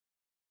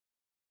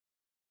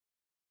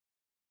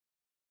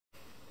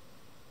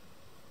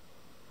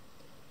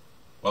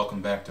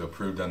Welcome back to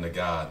Approved Unto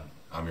God.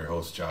 I'm your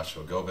host,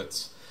 Joshua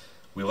Govitz.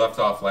 We left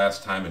off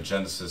last time in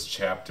Genesis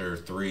chapter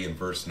 3 and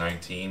verse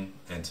 19,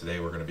 and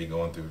today we're going to be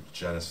going through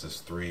Genesis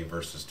 3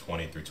 verses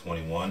 20 through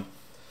 21.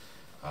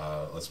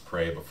 Let's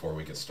pray before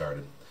we get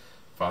started.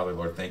 Father,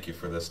 Lord, thank you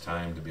for this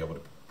time to be able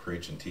to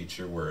preach and teach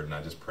your word, and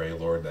I just pray,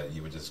 Lord, that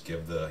you would just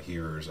give the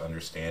hearers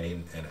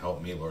understanding and help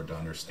me, Lord, to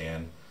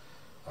understand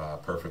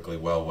perfectly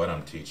well what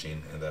I'm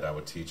teaching, and that I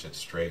would teach it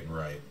straight and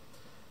right.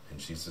 In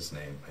Jesus'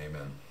 name,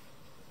 amen.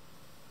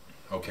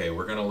 Okay,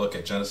 we're going to look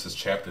at Genesis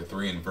chapter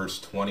 3 and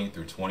verse 20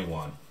 through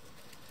 21.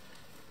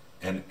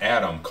 And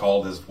Adam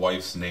called his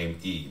wife's name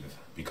Eve,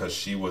 because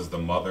she was the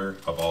mother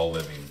of all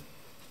living.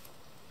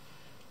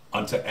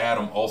 Unto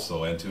Adam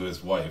also and to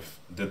his wife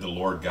did the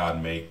Lord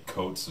God make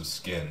coats of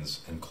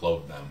skins and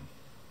clothe them.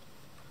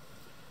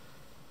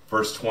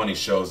 Verse 20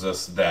 shows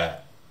us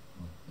that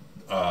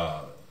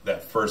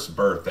that first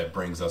birth that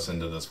brings us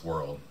into this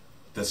world.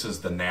 This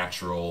is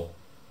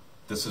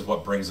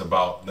what brings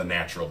about the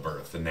natural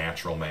birth, the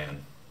natural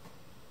man.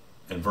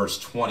 In verse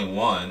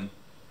 21,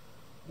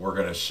 we're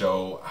going to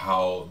show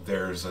how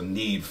there's a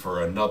need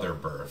for another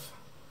birth,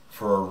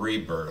 for a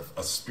rebirth,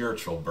 a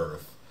spiritual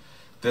birth.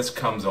 This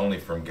comes only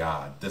from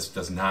God. This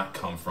does not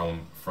come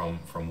from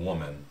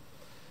woman.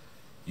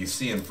 You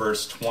see in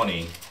verse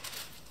 20,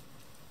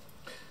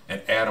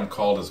 and Adam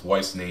called his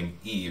wife's name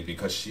Eve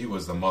because she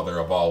was the mother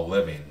of all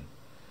living.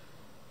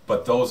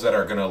 But those that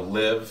are going to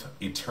live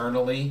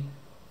eternally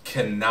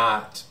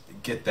cannot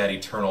get that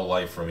eternal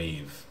life from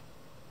Eve.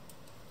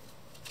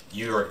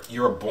 You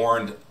are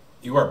born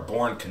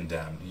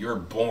condemned. You're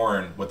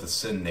born with a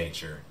sin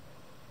nature.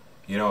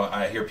 You know,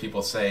 I hear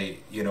people say,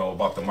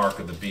 about the mark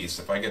of the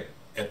beast.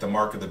 If the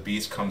mark of the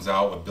beast comes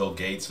out with Bill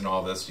Gates and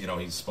all this,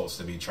 he's supposed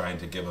to be trying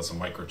to give us a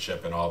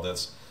microchip and all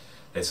this.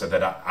 They said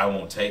that I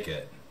won't take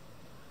it.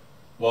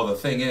 Well, the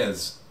thing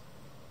is,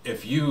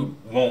 if you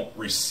won't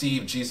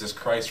receive Jesus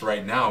Christ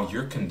right now,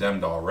 you're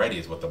condemned already,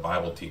 is what the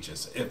Bible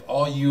teaches. If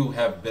all you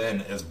have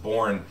been is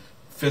born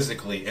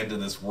physically into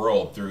this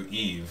world through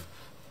Eve,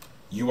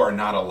 you are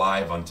not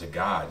alive unto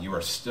God. You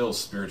are still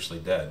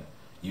spiritually dead.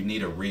 You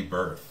need a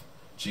rebirth.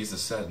 Jesus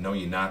said, know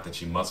ye not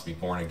that you must be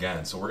born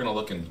again. So we're going to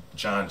look in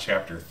John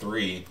chapter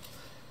 3,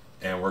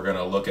 and we're going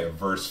to look at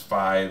verse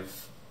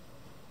 5,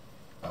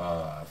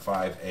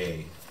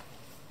 5a.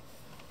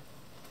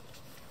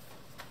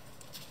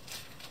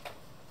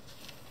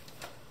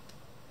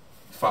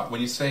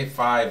 When you say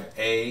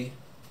 5a,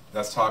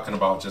 that's talking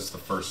about just the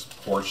first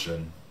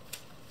portion,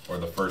 or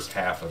the first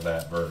half of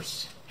that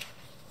verse.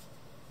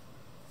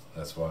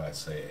 That's why I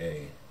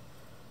say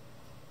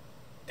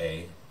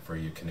A for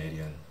you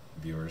Canadian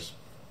viewers.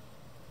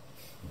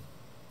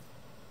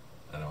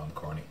 I know I'm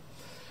corny.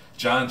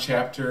 John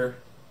chapter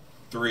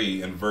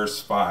 3 and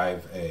verse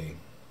 5a.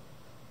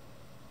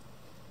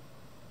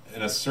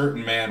 And a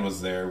certain man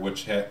was there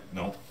which had...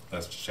 No,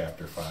 that's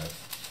chapter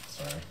 5.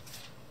 Sorry.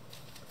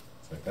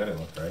 It's like that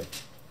didn't look right.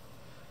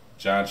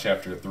 John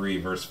chapter 3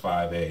 verse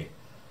 5a.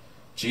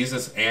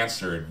 Jesus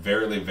answered,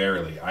 Verily,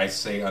 verily, I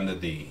say unto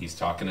thee. He's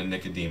talking to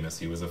Nicodemus.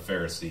 He was a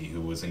Pharisee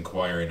who was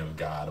inquiring of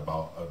God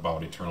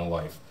about eternal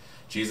life.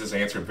 Jesus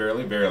answered,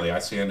 Verily, verily, I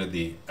say unto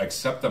thee,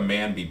 except a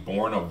man be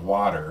born of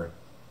water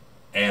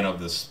and of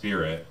the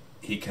Spirit,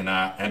 he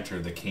cannot enter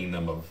the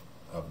kingdom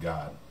of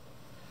God.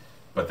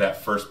 But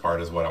that first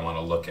part is what I want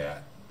to look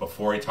at.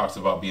 Before he talks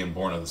about being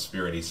born of the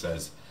Spirit, he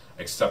says,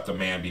 except a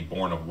man be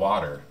born of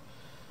water.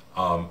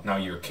 Now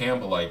your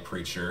Campbellite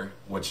preacher,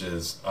 which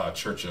is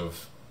Church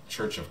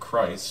of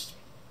Christ,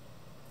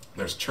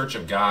 there's Church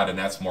of God, and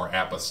that's more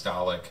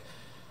apostolic.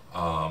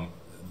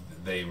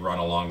 They run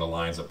along the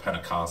lines of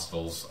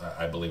Pentecostals.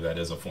 I believe that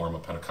is a form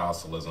of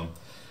Pentecostalism.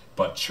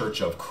 But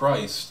Church of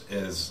Christ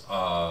is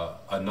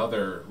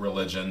another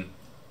religion,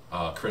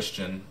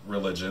 Christian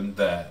religion,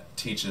 that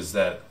teaches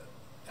that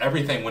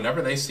everything,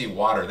 whenever they see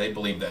water, they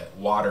believe that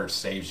water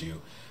saves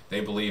you. They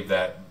believe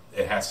that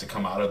it has to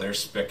come out of their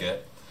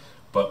spigot.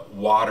 But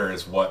water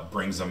is what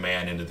brings a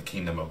man into the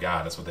kingdom of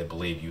God. That's what they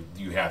believe.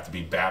 You have to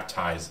be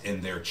baptized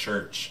in their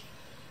church,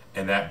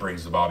 and that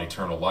brings about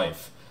eternal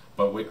life.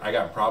 But I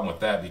got a problem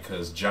with that,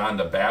 because John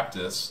the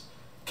Baptist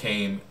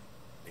came,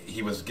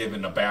 he was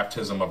given a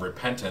baptism of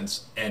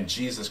repentance, and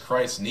Jesus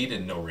Christ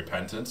needed no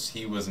repentance.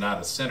 He was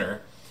not a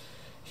sinner.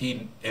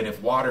 And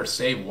if water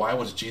saved, why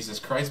was Jesus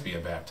Christ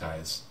being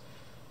baptized?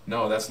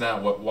 No, that's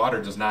not what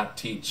water does not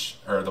teach,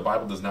 or the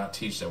Bible does not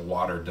teach that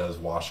water does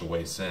wash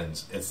away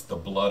sins. It's the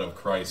blood of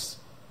Christ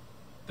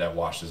that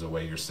washes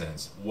away your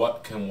sins.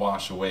 What can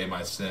wash away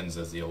my sins,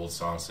 as the old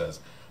song says?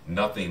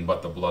 Nothing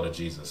but the blood of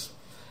Jesus.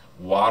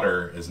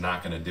 Water is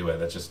not going to do it.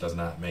 That just does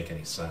not make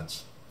any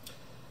sense.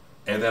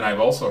 And then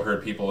I've also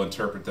heard people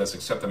interpret this,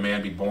 except a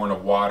man be born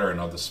of water and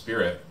of the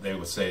Spirit. They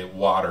would say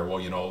water,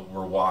 well,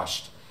 we're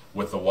washed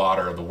with the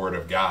water of the Word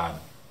of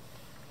God.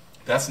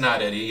 That's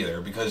not it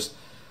either, because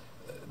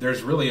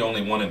there's really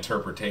only one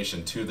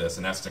interpretation to this,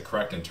 and that's the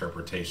correct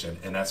interpretation,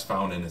 and that's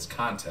found in its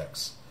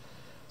context.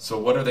 So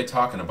what are they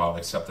talking about,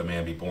 except a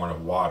man be born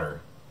of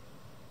water?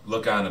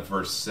 Look on at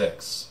verse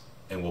 6,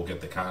 and we'll get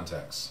the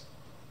context.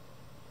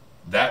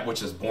 That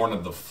which is born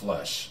of the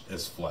flesh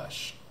is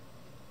flesh,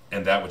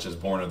 and that which is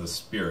born of the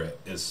Spirit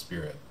is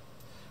spirit.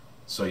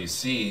 So you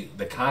see,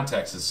 the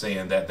context is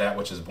saying that that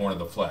which is born of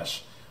the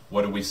flesh.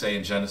 What do we say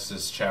in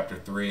Genesis chapter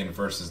 3 and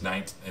verse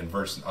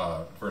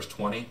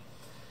 20?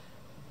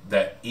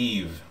 That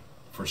Eve,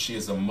 for she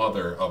is the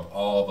mother of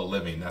all the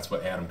living. That's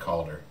what Adam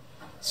called her.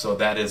 So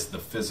that is the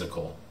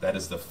physical. That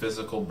is the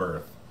physical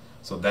birth.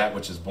 So that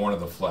which is born of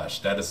the flesh,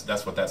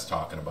 that's what that's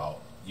talking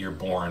about. You're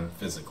born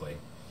physically.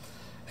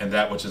 And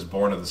that which is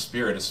born of the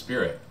Spirit is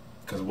spirit.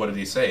 Because what did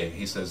he say?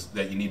 He says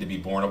that you need to be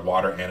born of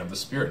water and of the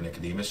Spirit,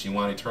 Nicodemus. You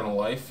want eternal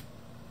life?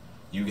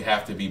 You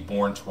have to be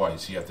born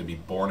twice. You have to be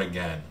born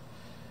again.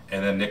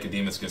 And then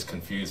Nicodemus gets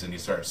confused and he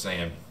starts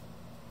saying,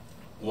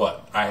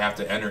 what? I have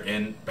to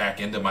enter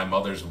back into my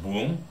mother's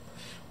womb?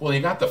 Well,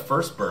 you got the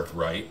first birth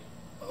right.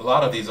 A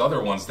lot of these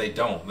other ones, they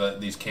don't.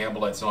 These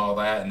Campbellites and all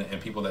that,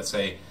 and people that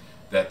say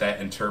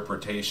that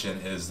interpretation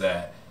is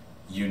that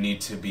you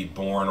need to be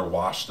born or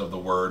washed of the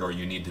word, or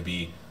you need to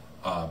be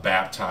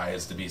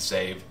baptized to be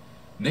saved.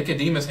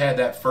 Nicodemus had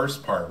that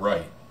first part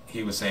right.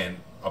 He was saying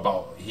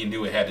he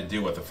knew it had to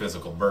do with the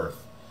physical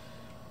birth.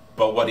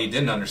 But what he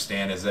didn't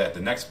understand is that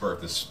the next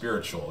birth is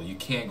spiritual. You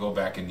can't go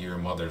back into your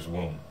mother's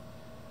womb.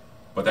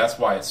 But that's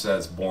why it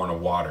says born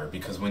of water,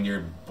 because when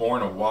you're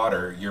born of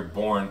water,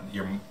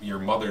 your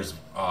mother's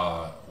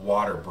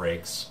water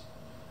breaks,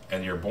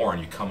 and you're born,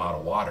 you come out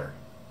of water.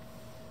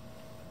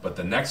 But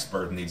the next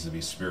birth needs to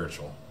be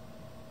spiritual.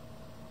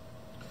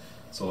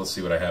 So let's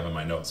see what I have in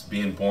my notes.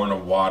 Being born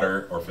of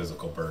water or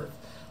physical birth.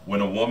 When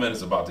a woman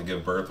is about to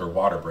give birth or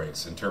water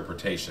breaks,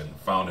 interpretation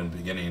found in the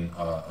beginning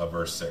of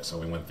verse 6. So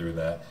we went through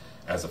that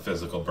as a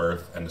physical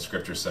birth, and the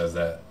scripture says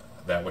that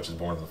that which is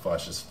born of the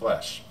flesh is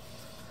flesh.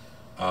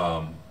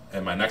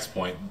 And my next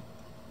point,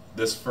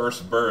 this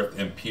first birth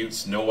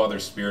imputes no other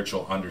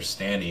spiritual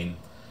understanding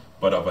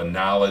but of a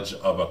knowledge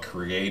of a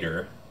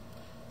creator.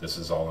 This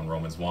is all in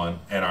Romans 1.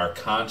 And our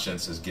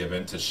conscience is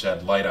given to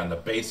shed light on the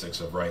basics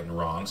of right and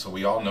wrong. So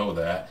we all know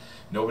that.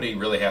 Nobody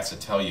really has to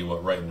tell you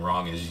what right and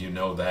wrong is. You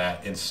know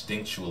that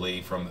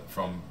instinctually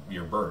from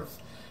your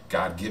birth.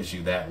 God gives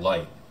you that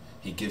light.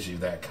 He gives you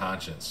that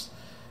conscience.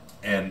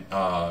 And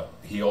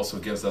he also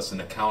gives us an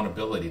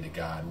accountability to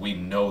God. We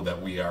know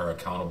that we are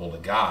accountable to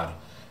God.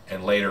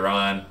 And later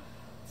on,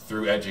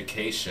 through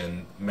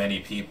education, many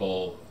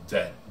people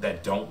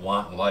that don't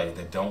want light,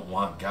 that don't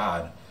want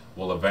God,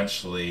 will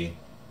eventually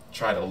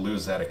try to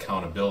lose that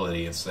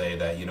accountability and say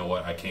that, you know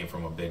what, I came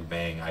from a big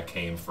bang, I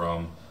came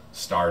from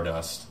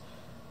stardust.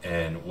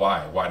 And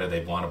why? Why do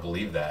they want to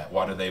believe that?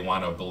 Why do they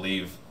want to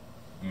believe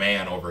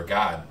man over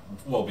God?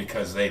 Well,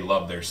 because they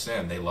love their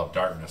sin, they love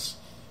darkness,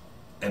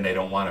 and they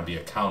don't want to be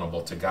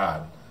accountable to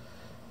God.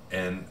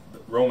 And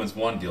Romans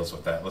 1 deals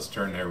with that. Let's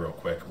turn there real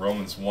quick.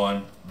 Romans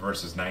 1,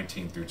 verses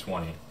 19 through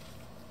 20.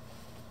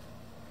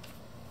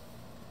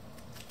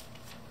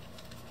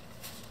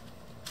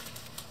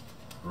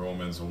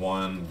 Romans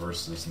 1,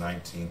 verses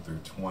 19 through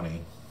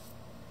 20.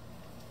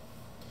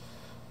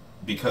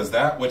 Because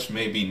that which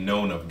may be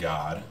known of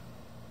God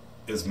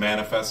is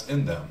manifest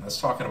in them. That's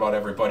talking about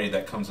everybody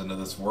that comes into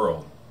this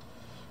world.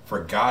 For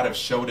God hath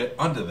showed it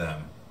unto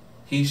them.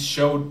 He's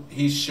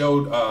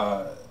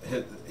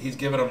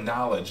given them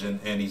knowledge,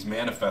 and he's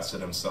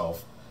manifested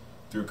himself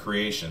through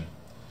creation.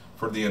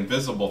 For the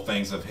invisible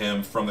things of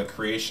him from the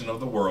creation of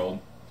the world.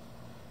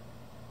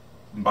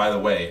 And by the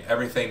way,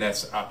 everything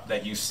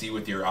that you see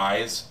with your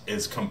eyes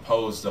is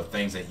composed of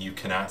things that you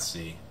cannot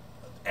see.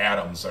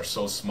 Atoms are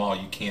so small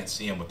you can't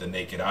see them with the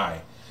naked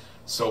eye.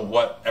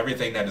 So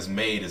everything that is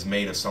made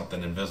of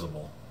something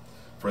invisible.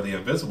 For the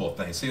invisible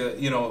things,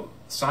 see,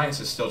 science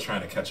is still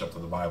trying to catch up to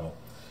the Bible.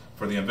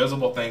 For the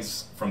invisible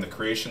things from the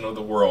creation of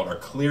the world are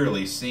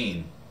clearly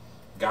seen.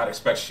 God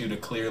expects you to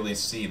clearly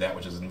see that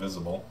which is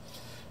invisible.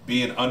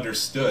 Being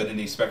understood, and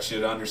he expects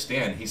you to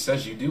understand. He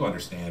says you do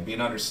understand.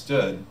 Being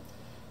understood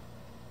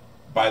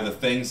by the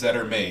things that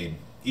are made,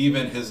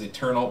 even his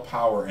eternal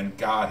power and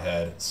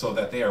Godhead, so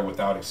that they are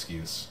without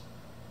excuse.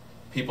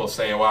 People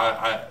say,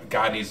 well,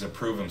 God needs to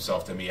prove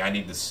himself to me. I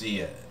need to see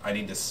it. I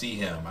need to see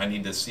him. I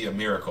need to see a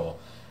miracle.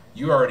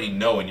 You already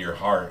know in your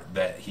heart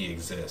that he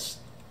exists.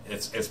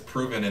 It's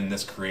proven in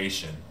this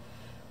creation.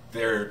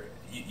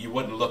 You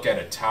wouldn't look at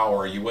a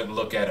tower, you wouldn't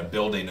look at a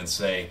building and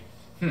say,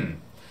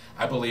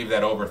 I believe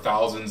that over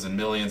thousands and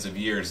millions of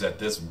years that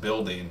this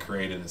building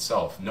created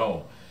itself.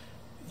 No.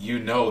 You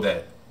know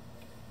that,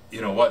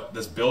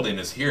 this building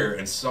is here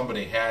and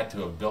somebody had to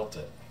have built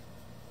it.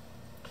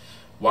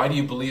 Why do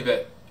you believe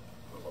it?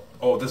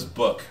 Oh, this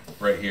book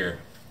right here.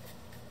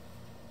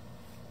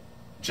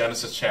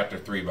 Genesis chapter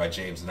 3 by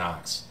James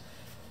Knox.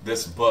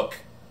 This book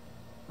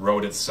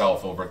wrote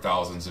itself over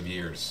thousands of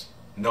years.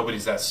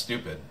 Nobody's that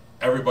stupid.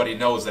 Everybody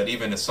knows that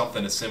even if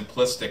something as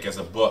simplistic as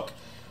a book,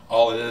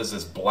 all it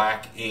is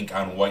black ink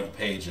on white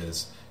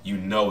pages, you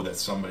know that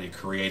somebody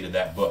created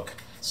that book.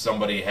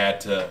 Somebody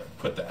had to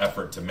put the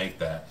effort to make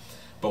that.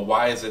 But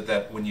why is it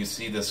that when you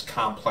see this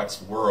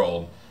complex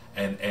world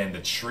and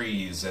the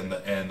trees and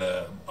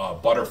the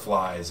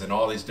butterflies and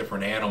all these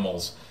different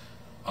animals,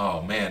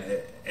 oh man,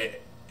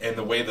 and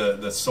the way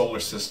the solar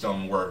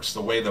system works,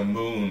 the way the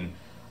moon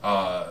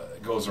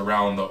goes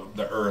around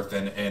the earth,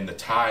 and the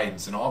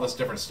tides and all this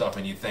different stuff,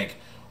 and you think,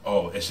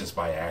 oh, it's just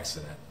by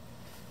accident.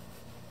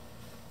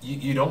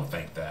 You don't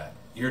think that.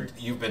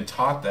 You've been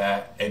taught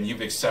that, and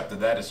you've accepted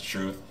that as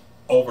truth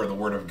over the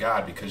Word of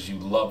God because you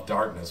love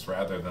darkness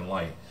rather than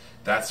light.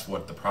 That's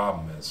what the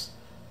problem is.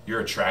 You're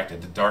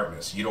attracted to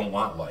darkness. You don't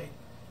want light.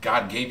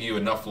 God gave you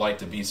enough light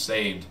to be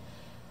saved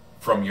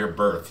from your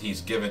birth.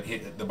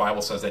 The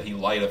Bible says that He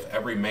lighteth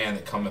every man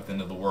that cometh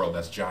into the world.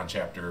 That's John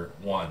chapter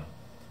 1.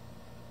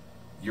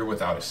 You're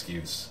without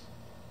excuse.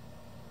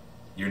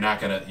 You're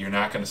not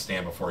gonna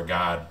stand before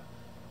God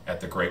at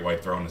the great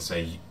white throne and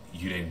say,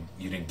 you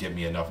didn't give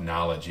me enough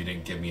knowledge, you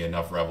didn't give me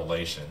enough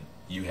revelation.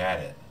 You had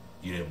it.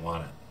 You didn't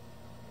want it.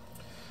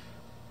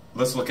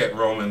 Let's look at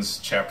Romans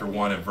chapter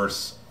 1 and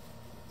verse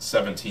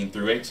 17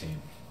 through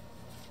 18.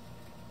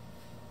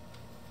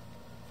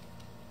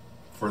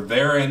 For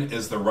therein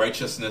is the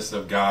righteousness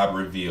of God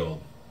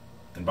revealed.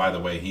 And by the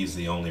way, He's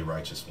the only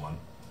righteous one.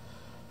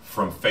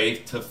 From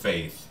faith to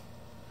faith.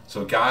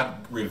 So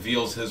God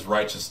reveals His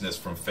righteousness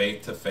from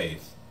faith to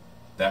faith.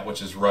 That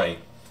which is right.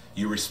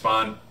 You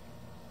respond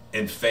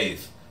in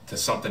faith to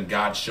something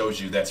God shows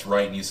you that's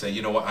right, and you say,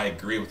 you know what, I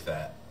agree with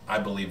that. I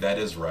believe that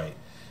is right.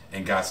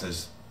 And God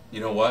says,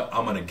 you know what,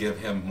 I'm going to give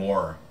him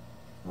more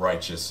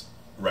righteous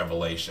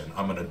revelation.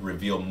 I'm going to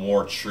reveal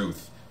more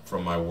truth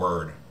from my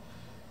word,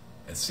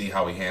 and see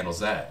how He handles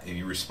that. If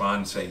you respond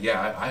and say,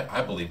 yeah,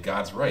 I believe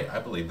God's right. I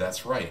believe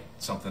that's right.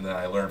 Something that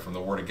I learned from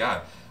the Word of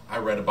God. I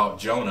read about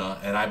Jonah,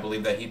 and I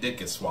believe that he did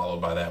get swallowed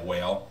by that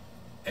whale,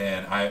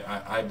 and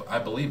I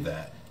believe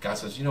that. God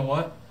says, you know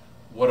what?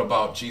 What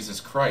about Jesus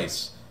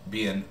Christ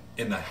being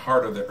in the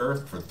heart of the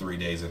earth for 3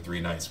 days and 3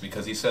 nights?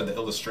 Because He said the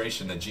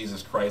illustration that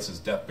Jesus Christ's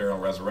death, burial,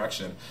 and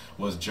resurrection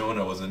was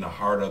Jonah was in the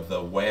heart of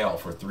the whale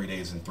for 3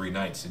 days and 3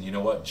 nights. And you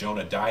know what?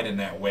 Jonah died in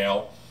that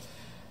whale,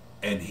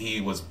 and he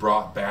was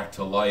brought back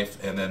to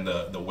life, and then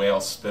the whale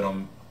spit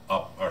him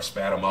up, or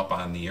spat him up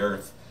on the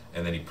earth,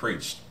 and then he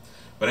preached.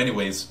 But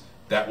anyways,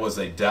 that was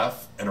a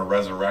death and a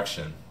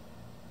resurrection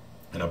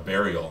and a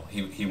burial.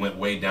 He went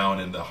way down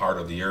in the heart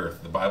of the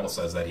earth. The Bible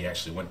says that he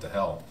actually went to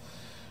hell.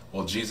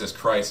 Well, Jesus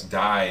Christ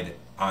died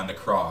on the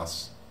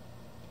cross,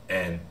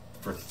 and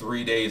for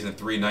 3 days and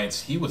 3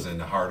 nights He was in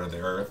the heart of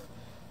the earth,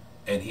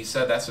 and He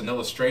said that's an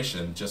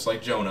illustration, just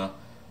like Jonah,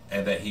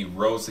 and that He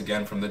rose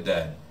again from the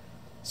dead.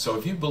 So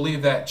if you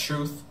believe that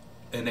truth,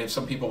 and if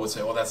some people would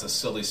say, well, that's a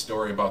silly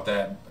story about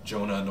that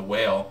Jonah and the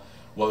whale.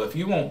 Well, if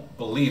you won't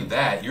believe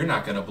that, you're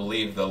not going to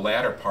believe the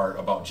latter part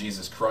about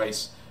Jesus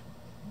Christ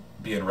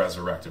being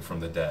resurrected from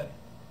the dead.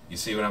 You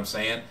see what I'm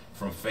saying?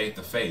 From faith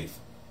to faith.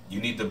 You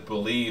need to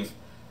believe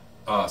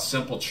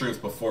simple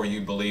truth before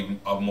you believe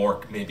a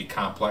more maybe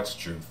complex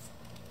truth.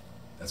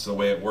 That's the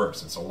way it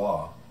works. It's a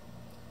law.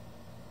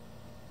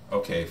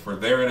 Okay, for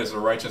therein is the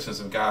righteousness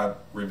of God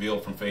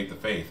revealed from faith to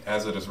faith.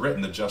 As it is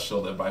written, the just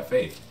shall live by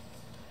faith.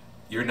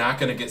 You're not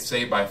going to get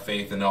saved by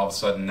faith and all of a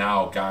sudden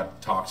now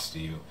God talks to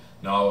you.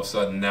 Now all of a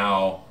sudden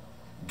now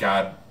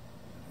God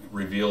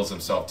reveals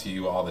Himself to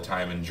you all the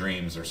time in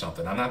dreams or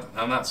something. I'm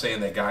not saying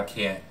that God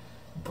can't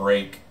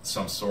break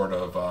some sort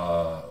of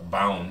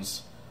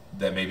bounds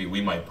that maybe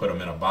we might put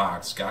Him in a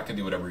box. God can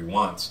do whatever He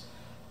wants,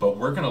 but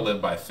we're going to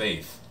live by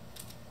faith.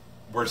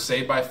 We're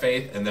saved by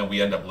faith, and then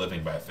we end up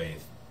living by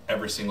faith.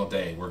 Every single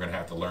day we're going to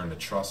have to learn to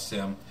trust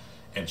Him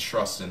and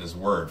trust in His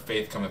Word.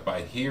 Faith cometh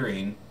by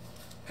hearing,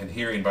 and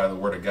hearing by the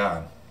Word of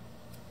God.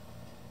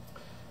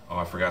 Oh,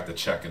 I forgot to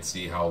check and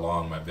see how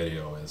long my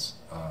video is.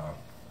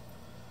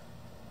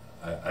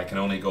 I can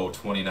only go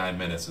 29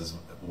 minutes is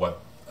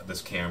what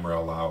this camera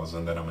allows,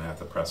 and then I'm going to have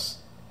to press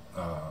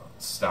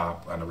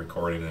stop on the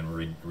recording and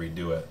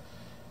redo it.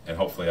 And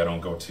hopefully I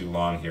don't go too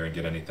long here and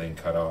get anything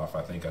cut off.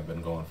 I think I've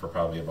been going for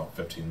probably about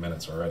 15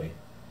 minutes already.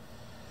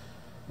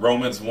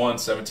 Romans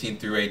 1:17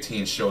 through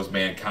 18 shows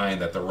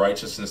mankind that the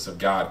righteousness of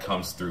God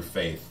comes through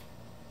faith,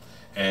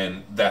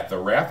 and that the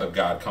wrath of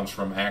God comes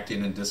from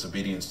acting in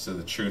disobedience to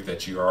the truth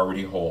that you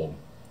already hold.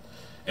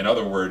 In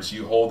other words,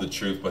 you hold the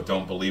truth but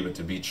don't believe it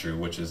to be true,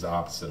 which is the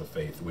opposite of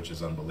faith, which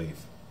is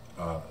unbelief.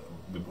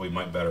 We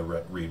might better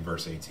read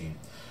verse 18.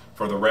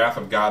 For the wrath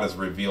of God is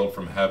revealed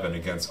from heaven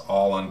against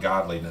all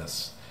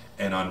ungodliness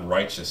and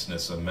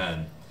unrighteousness of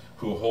men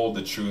who hold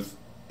the truth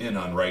in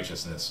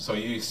unrighteousness. So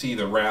you see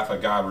the wrath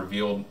of God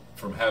revealed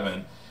from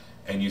heaven,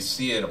 and you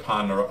see it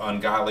upon the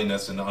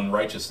ungodliness and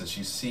unrighteousness.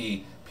 You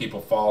see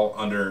people fall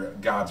under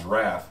God's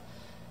wrath,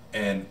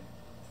 and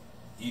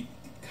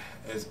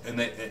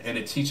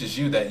it teaches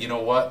you that, you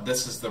know what,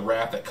 this is the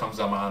wrath that comes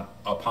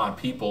upon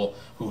people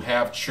who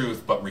have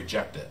truth but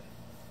reject it.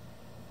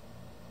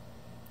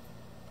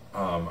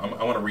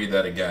 I want to read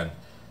that again.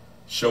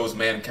 Shows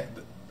mankind,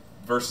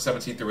 verses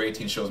 17 through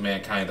 18 shows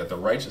mankind that the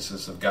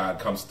righteousness of God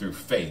comes through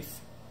faith,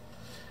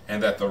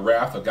 and that the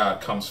wrath of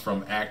God comes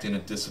from acting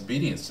in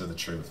disobedience to the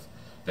truth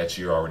that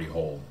you already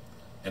hold.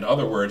 In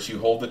other words, you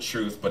hold the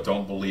truth but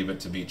don't believe it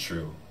to be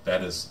true.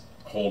 That is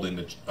holding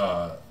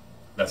the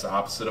that's the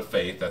opposite of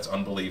faith. That's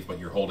unbelief, but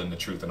you're holding the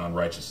truth in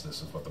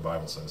unrighteousness, is what the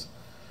Bible says.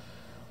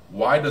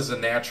 Why does the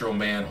natural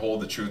man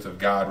hold the truth of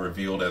God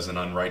revealed as an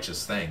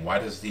unrighteous thing? Why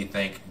does he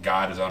think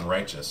God is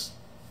unrighteous?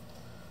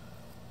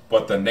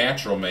 But the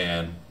natural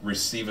man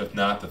receiveth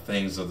not the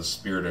things of the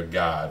Spirit of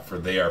God, for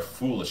they are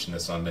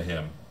foolishness unto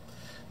him.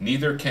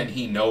 Neither can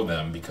he know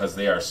them, because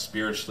they are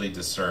spiritually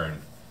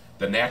discerned.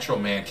 The natural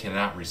man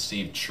cannot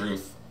receive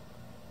truth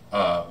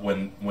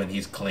when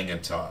he's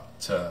clinging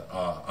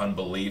to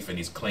unbelief and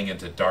he's clinging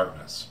to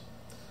darkness.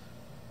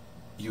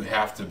 You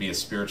have to be a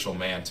spiritual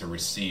man to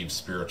receive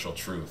spiritual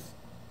truth.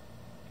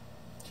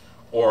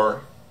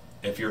 Or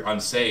if you're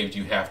unsaved,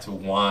 you have to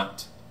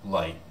want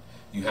light.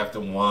 You have to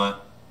want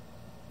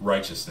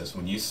righteousness.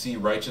 When you see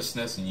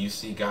righteousness and you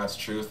see God's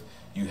truth,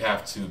 you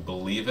have to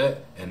believe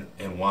it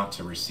and want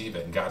to receive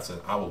it. And God said,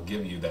 I will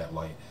give you that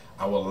light.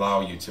 I will allow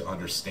you to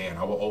understand.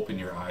 I will open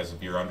your eyes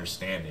of your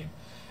understanding.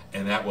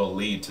 And that will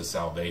lead to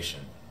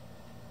salvation.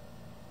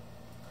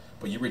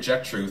 But you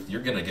reject truth,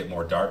 you're going to get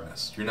more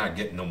darkness. You're not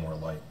getting no more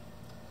light.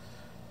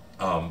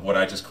 What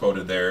I just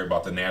quoted there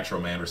about the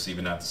natural man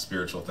receiving not the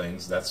spiritual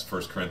things, that's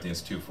 1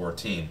 Corinthians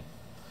 2:14.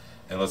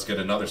 And let's get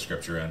another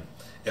scripture in.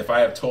 If I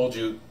have told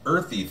you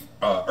earthly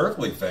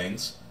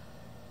things,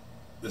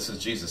 this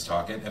is Jesus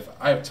talking, if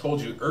I have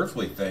told you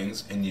earthly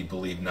things and ye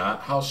believe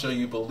not, how shall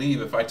you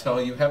believe if I tell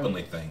you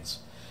heavenly things?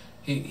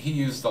 He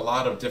used a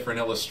lot of different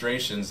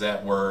illustrations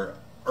that were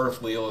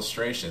earthly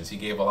illustrations. He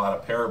gave a lot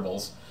of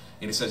parables.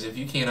 And he says, if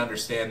you can't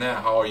understand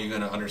that, how are you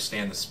going to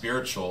understand the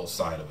spiritual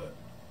side of it?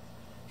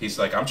 He's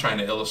like, I'm trying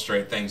to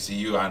illustrate things to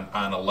you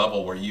on a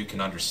level where you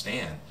can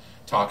understand.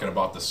 Talking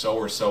about the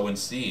sower sowing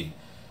seed.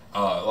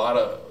 A lot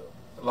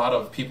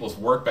of people's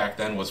work back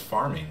then was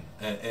farming.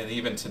 And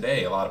even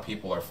today, a lot of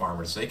people are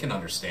farmers. They can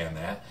understand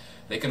that.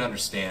 They can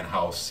understand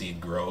how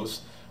seed grows,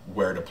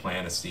 where to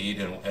plant a seed,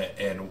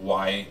 and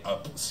why a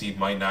seed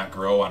might not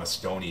grow on a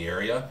stony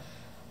area.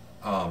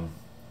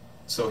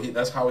 So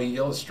that's how he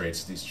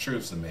illustrates these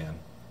truths to man.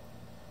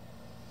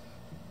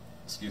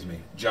 Excuse me.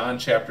 John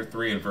chapter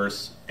 3 and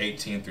verse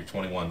 18 through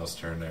 21. Let's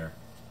turn there.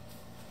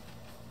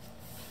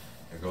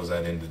 There goes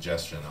that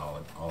indigestion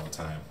all the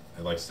time.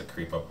 It likes to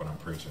creep up when I'm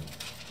preaching.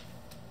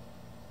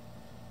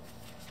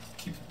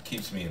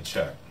 Keeps me in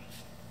check.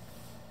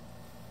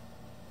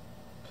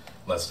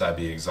 Lest I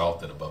be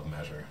exalted above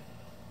measure.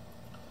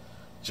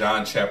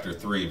 John chapter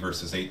 3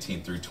 verses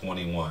 18 through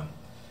 21.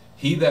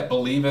 He that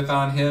believeth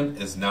on him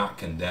is not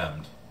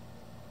condemned.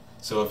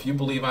 So if you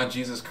believe on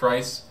Jesus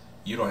Christ,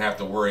 you don't have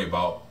to worry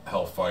about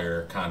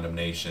hellfire,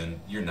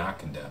 condemnation. You're not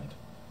condemned.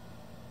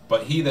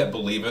 But he that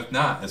believeth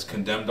not is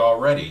condemned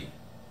already,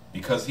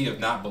 because he hath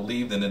not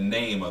believed in the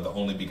name of the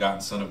only begotten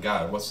Son of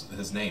God. What's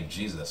his name?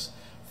 Jesus.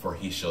 For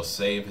he shall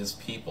save his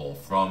people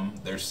from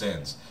their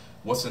sins.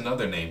 What's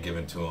another name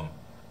given to him?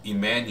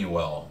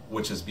 Emmanuel,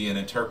 which is being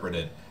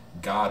interpreted,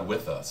 God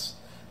with us.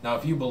 Now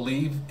if you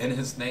believe in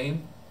his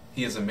name,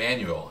 he is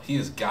Emmanuel. He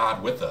is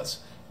God with us.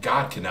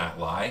 God cannot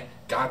lie.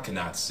 God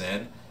cannot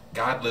sin.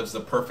 God lives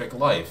the perfect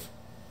life.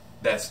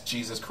 That's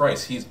Jesus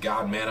Christ. He's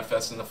God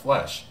manifest in the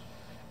flesh.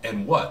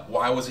 And what?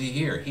 Why was he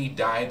here? He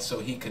died so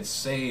he could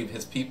save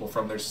his people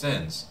from their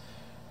sins.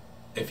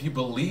 If you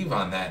believe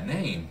on that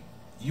name,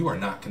 you are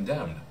not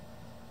condemned.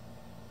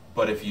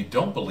 But if you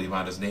don't believe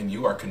on his name,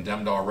 you are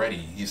condemned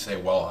already. You say,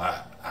 well,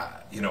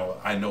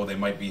 I know they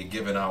might be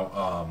giving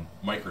out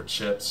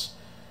microchips,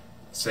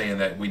 saying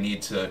that we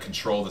need to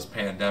control this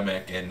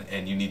pandemic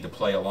and you need to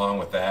play along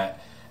with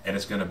that, and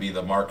it's going to be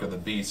the mark of the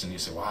beast. And you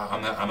say, well,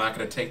 I'm not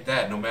going to take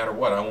that. No matter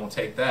what, I won't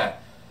take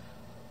that.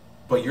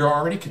 But you're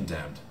already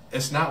condemned.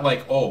 It's not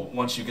like, oh,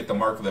 once you get the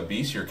mark of the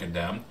beast, you're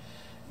condemned.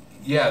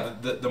 Yeah,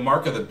 the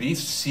mark of the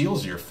beast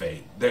seals your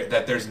fate,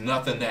 that there's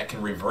nothing that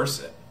can reverse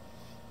it.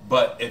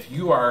 But if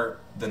you are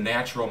the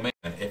natural man,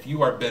 if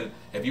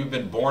you've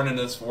been born in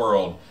this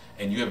world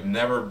and you have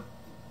never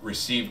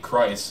received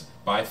Christ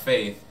by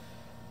faith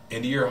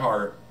into your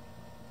heart,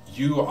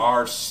 you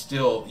are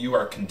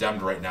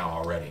condemned right now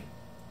already.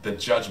 The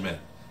judgment,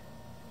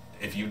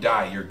 if you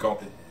die,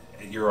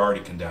 you're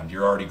already condemned.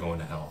 You're already going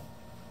to hell.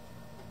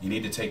 You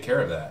need to take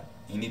care of that.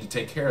 You need to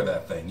take care of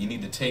that thing. You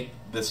need to take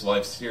this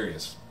life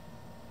serious.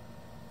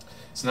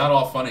 It's not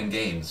all fun and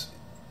games.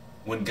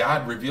 When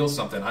God reveals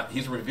something,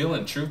 he's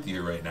revealing truth to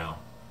you right now.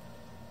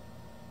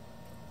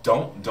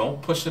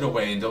 Don't push it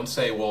away and don't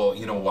say, well,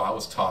 I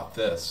was taught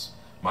this.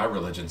 My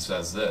religion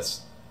says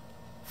this.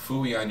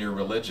 Phooey on your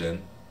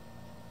religion.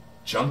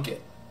 Junk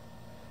it.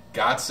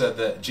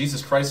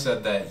 Jesus Christ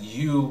said that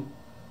he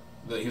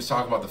was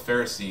talking about the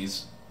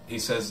Pharisees. He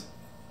says,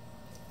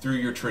 through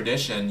your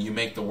tradition, you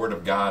make the word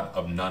of God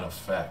of none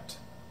effect.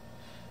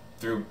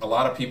 Through a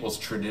lot of people's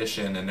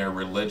tradition and their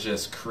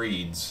religious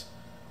creeds,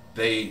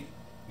 they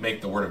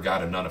make the word of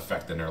God of none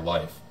effect in their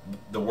life.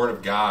 The word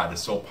of God is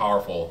so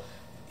powerful.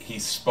 He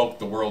spoke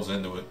the worlds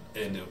into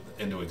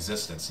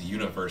existence, the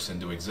universe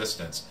into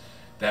existence.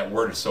 That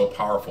word is so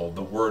powerful.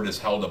 The word is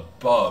held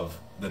above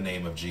the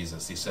name of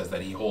Jesus. He says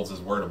that he holds his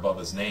word above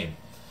his name.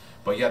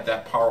 But yet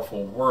that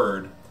powerful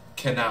word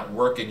cannot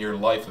work in your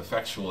life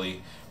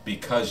effectually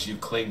because you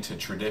cling to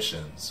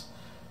traditions.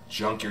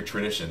 Junk your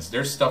traditions.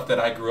 There's stuff that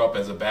I grew up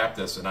as a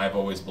Baptist and I've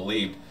always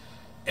believed.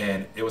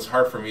 And it was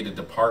hard for me to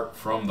depart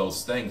from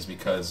those things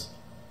because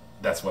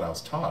that's what I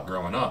was taught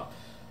growing up.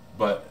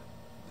 But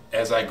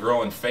as I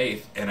grow in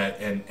faith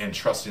and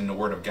trust in the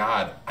Word of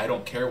God, I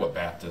don't care what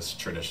Baptist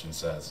tradition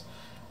says.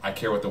 I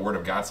care what the Word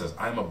of God says.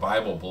 I'm a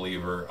Bible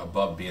believer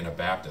above being a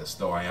Baptist,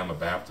 though I am a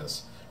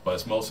Baptist. But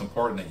it's most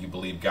important that you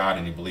believe God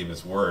and you believe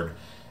His Word.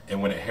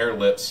 And when it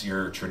hair-lips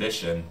your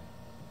tradition,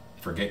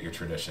 forget your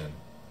tradition.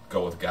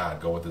 Go with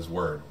God. Go with His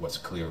Word, what's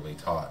clearly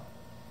taught.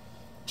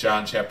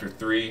 John chapter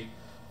 3,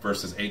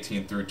 verses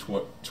 18 through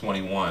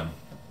 21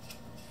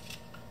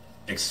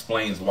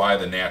 explains why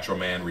the natural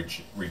man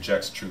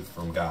rejects truth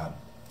from God.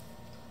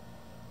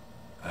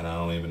 And I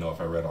don't even know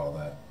if I read all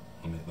that.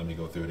 Let me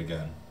go through it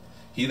again.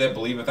 He that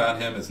believeth on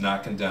Him is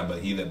not condemned, but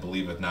he that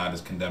believeth not is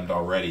condemned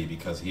already,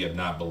 because he hath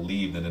not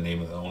believed in the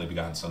name of the only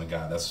begotten Son of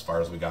God. That's as far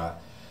as we got.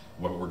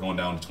 We're going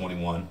down to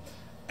 21.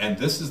 And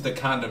this is the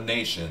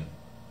condemnation.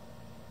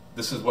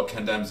 This is what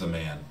condemns a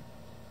man.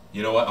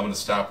 You know what? I'm going to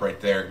stop right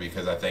there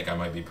because I think I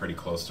might be pretty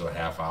close to a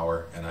half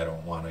hour, and I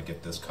don't want to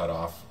get this cut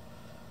off.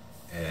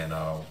 And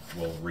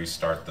we'll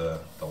restart the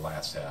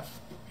last half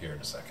here in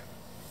a second.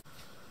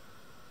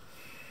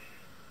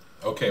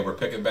 Okay, we're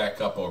picking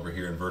back up over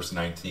here in verse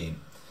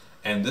 19.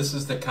 And this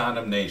is the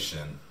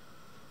condemnation.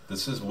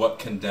 This is what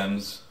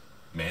condemns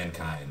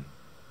mankind.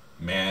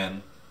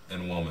 Man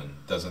and woman.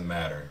 Doesn't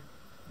matter.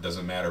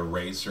 Doesn't matter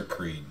race or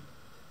creed.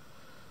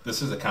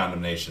 This is a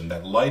condemnation.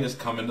 That light has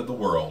come into the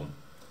world.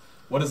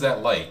 What is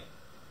that light?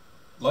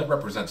 Light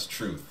represents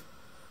truth.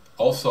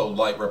 Also,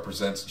 light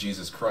represents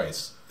Jesus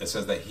Christ. It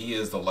says that He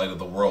is the light of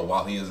the world.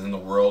 While He is in the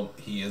world,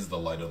 He is the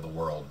light of the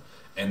world.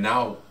 And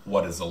now,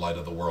 what is the light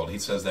of the world? He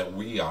says that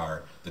we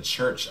are, the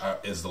church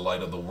is the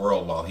light of the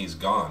world while He's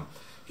gone.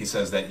 He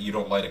says that you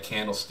don't light a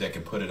candlestick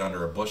and put it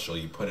under a bushel.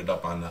 You put it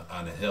up on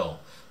a hill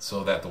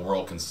so that the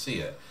world can see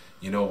it.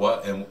 You know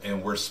what?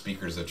 And we're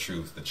speakers of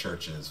truth, the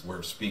church is.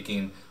 We're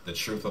speaking the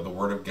truth of the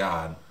Word of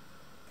God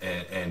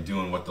and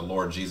doing what the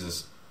Lord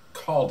Jesus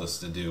called us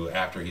to do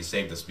after He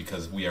saved us,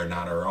 because we are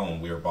not our own.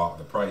 We are bought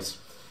with a price.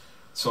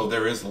 So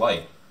there is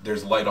light.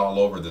 There's light all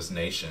over this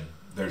nation.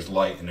 There's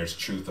light and there's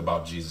truth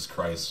about Jesus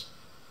Christ.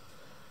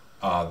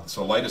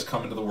 So light has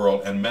come into the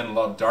world, and men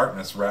love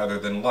darkness rather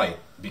than light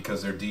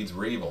because their deeds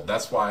were evil.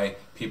 That's why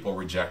people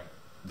reject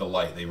the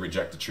light. They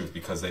reject the truth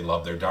because they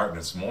love their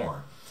darkness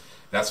more.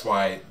 That's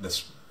why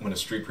when a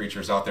street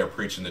preacher is out there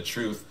preaching the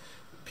truth,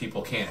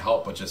 people can't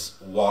help but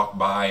just walk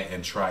by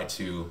and try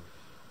to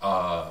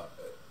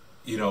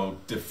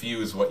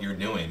diffuse what you're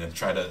doing and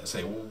try to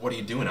say, well, what are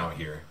you doing out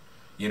here?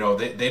 You know,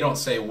 they don't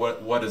say,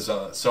 what is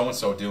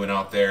so-and-so doing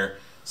out there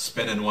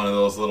spinning one of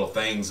those little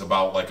things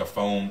about like a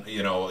phone,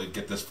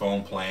 get this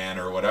phone plan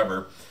or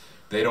whatever.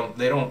 They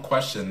don't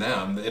question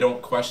them. They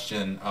don't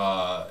question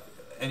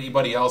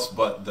anybody else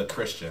but the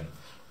Christian.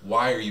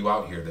 Why are you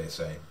out here, they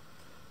say.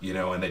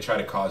 And they try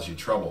to cause you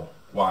trouble.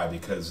 Why?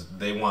 Because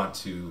they want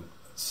to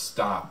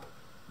stop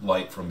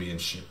light from being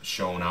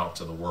shown out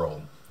to the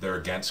world. They're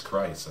against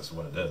Christ. That's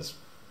what it is.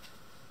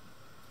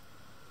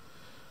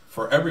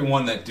 For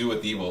everyone that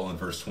doeth evil, in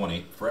verse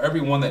 20, for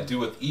everyone that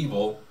doeth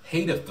evil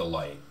hateth the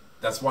light.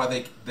 That's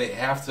why they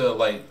have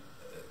to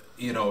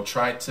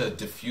try to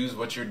diffuse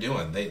what you're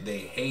doing. They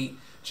hate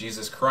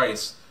Jesus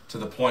Christ to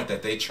the point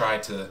that they try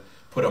to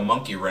put a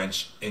monkey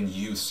wrench in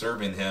you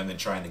serving Him and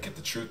trying to get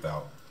the truth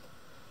out.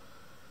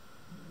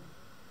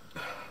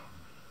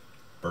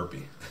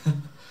 Burpee.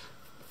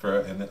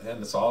 And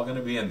it's all going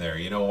to be in there.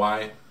 You know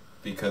why?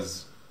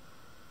 Because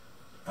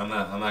I'm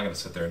not going to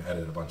sit there and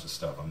edit a bunch of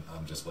stuff.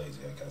 I'm just lazy,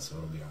 I guess, so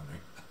it'll be on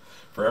there.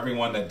 For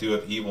everyone that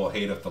doeth evil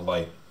hateth the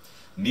light,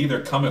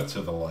 neither cometh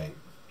to the light,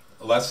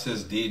 lest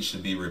his deeds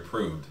should be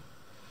reproved.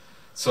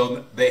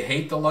 So they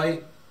hate the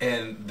light,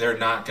 and they're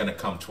not going to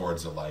come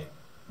towards the light.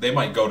 They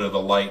might go to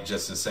the light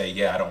just to say,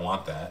 yeah, I don't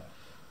want that.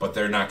 But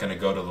they're not going to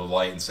go to the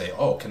light and say,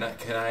 oh, can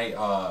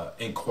I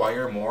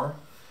inquire more?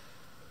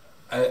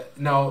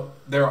 Now,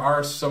 there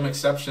are some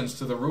exceptions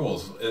to the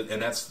rules,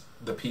 and that's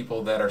the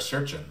people that are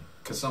searching.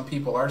 Because some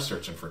people are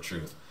searching for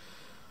truth.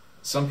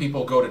 Some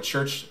people go to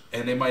church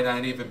and they might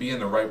not even be in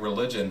the right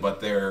religion,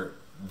 but they're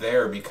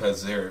there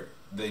because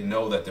they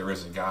know that there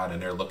is a God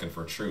and they're looking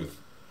for truth.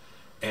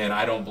 And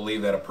I don't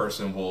believe that a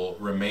person will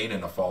remain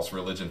in a false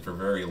religion for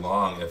very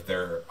long. If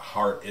their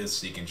heart is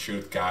seeking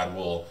truth, God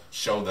will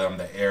show them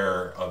the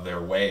error of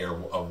their way or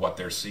of what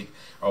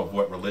of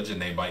what religion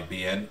they might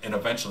be in, and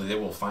eventually they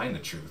will find the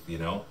truth,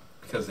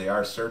 because they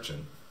are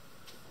searching.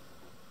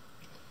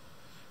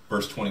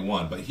 Verse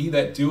 21, but he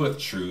that doeth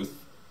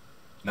truth,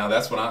 now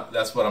that's what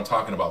I'm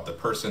talking about. The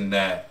person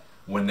that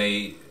when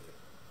they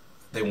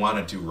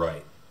want to do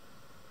right,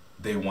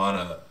 they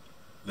want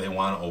to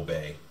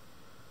obey.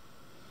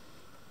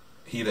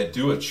 He that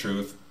doeth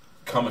truth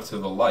cometh to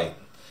the light.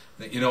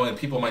 And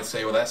people might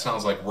say, well, that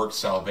sounds like works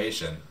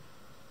salvation.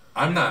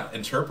 I'm not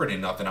interpreting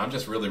nothing. I'm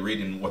just really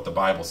reading what the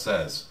Bible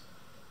says.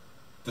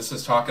 This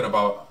is talking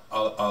about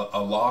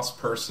a lost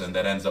person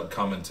that ends up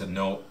coming to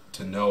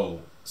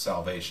know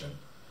salvation.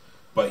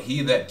 But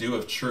he that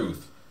doeth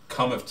truth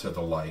cometh to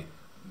the light,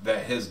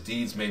 that his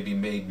deeds may be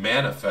made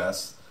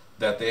manifest,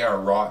 that they are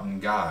wrought in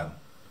God.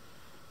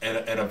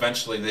 And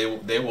eventually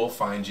they will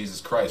find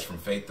Jesus Christ from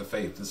faith to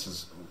faith. This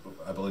is,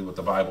 I believe, what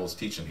the Bible is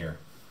teaching here.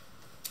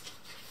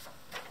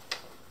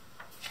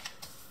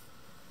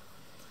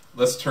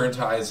 Let's turn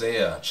to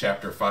Isaiah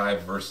chapter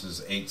 5,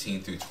 verses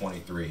 18 through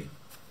 23.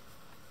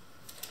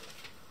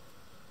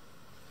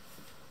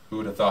 Who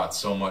would have thought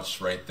so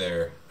much right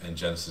there in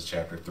Genesis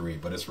chapter 3?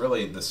 But it's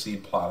really the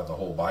seed plot of the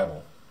whole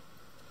Bible.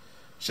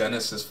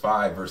 Genesis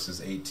 5,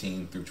 verses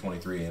 18 through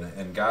 23.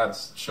 And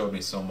God's showed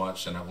me so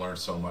much, and I've learned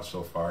so much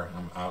so far.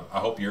 I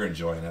hope you're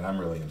enjoying it. I'm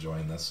really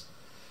enjoying this.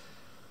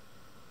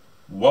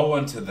 Woe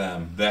unto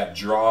them that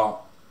draw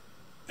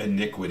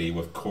iniquity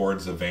with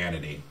cords of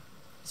vanity.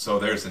 So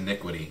there's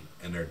iniquity,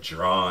 and they're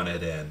drawing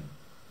it in.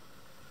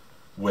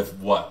 With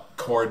what?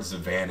 Cords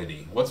of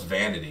vanity. What's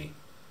vanity?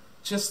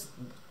 Just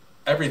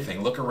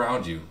everything. Look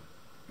around you.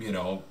 You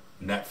know,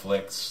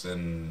 Netflix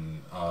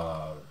and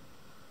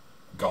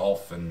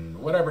golf and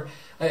whatever.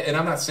 And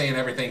I'm not saying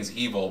everything's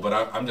evil, but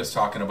I'm just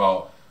talking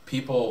about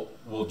people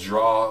will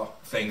draw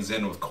things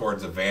in with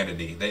cords of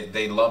vanity.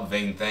 They love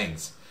vain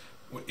things.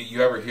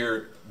 You ever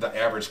hear the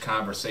average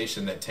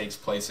conversation that takes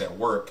place at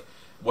work?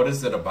 What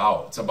is it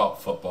about? It's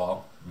about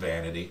football,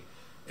 vanity.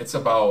 It's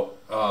about,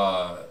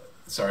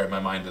 sorry, my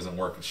mind doesn't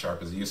work as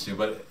sharp as it used to,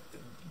 but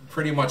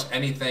pretty much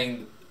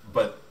anything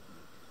but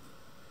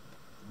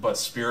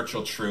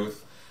spiritual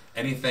truth,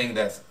 anything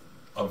that's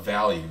of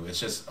value. It's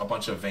just a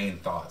bunch of vain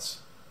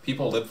thoughts.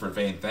 People live for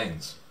vain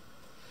things.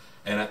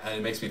 And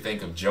it makes me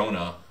think of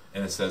Jonah,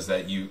 and it says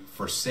that you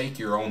forsake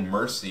your own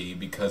mercy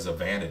because of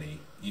vanity.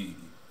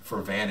 For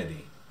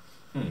vanity.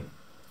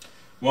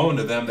 Woe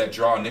unto them that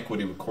draw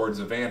iniquity with cords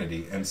of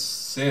vanity, and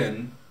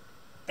sin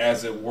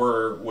as it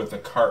were with a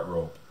cart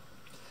rope.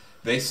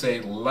 They say,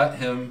 let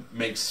him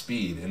make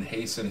speed and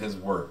hasten his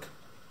work.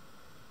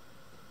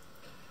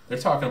 They're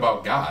talking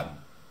about God.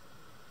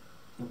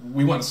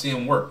 We want to see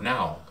him work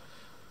now.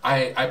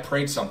 I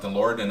prayed something,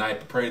 Lord, and I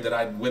prayed that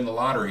I'd win the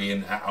lottery,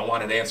 and I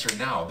want it answered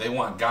now. They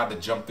want God to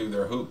jump through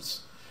their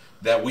hoops,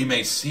 that we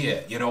may see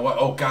it. You know what?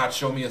 Oh, God,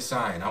 show me a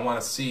sign. I want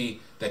to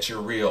see that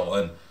you're real.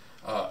 And,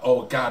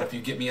 oh, God, if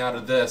you get me out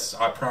of this,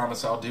 I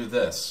promise I'll do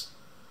this.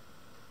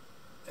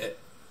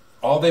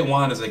 All they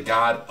want is a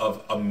God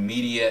of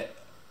immediate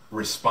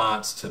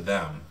response to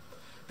them.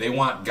 They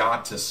want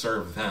God to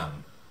serve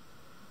them.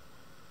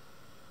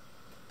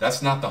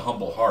 That's not the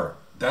humble heart.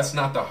 That's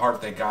not the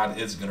heart that God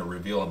is going to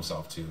reveal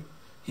himself to.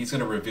 He's going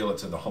to reveal it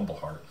to the humble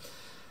heart.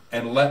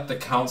 And let the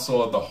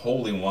counsel of the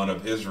Holy One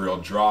of Israel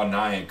draw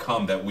nigh and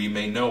come, that we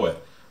may know it.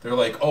 They're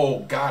like, oh,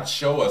 God,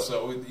 show us.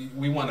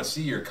 We want to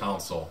see your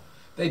counsel.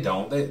 They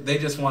don't. They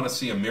just want to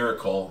see a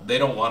miracle. They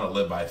don't want to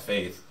live by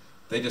faith.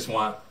 They just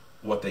want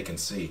what they can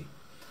see.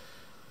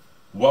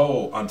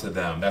 Woe unto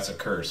them. That's a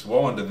curse.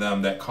 Woe unto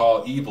them that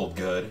call evil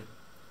good.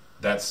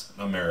 That's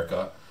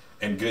America.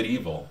 And good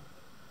evil.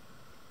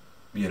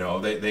 You know,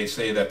 they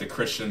say that the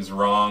Christian's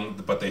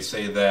wrong, but they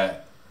say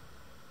that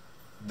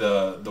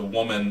the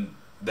woman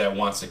that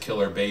wants to kill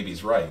her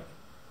baby's right.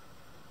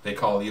 They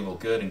call evil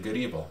good and good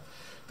evil.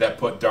 That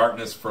put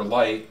darkness for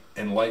light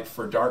and light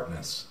for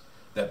darkness.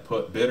 That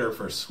put bitter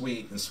for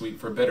sweet and sweet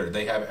for bitter.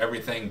 They have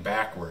everything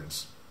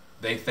backwards.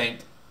 They think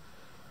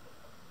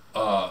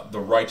the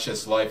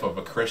righteous life of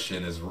a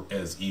Christian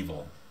is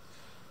evil.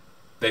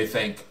 They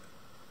think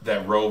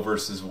that Roe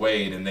versus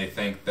Wade, and they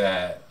think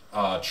that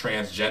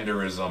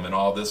transgenderism and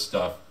all this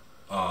stuff,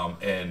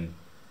 and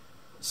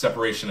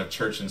separation of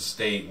church and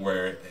state,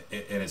 where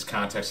in its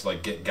context,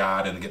 like get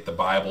God and get the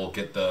Bible,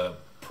 get the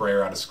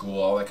prayer out of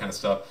school, all that kind of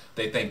stuff,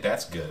 they think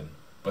that's good.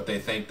 But they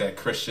think that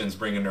Christians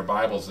bringing their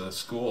Bibles to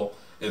school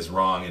is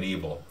wrong and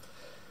evil.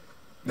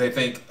 They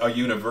think a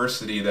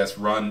university that's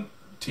run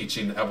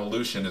teaching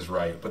evolution is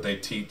right, but they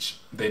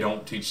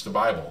don't teach the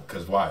Bible.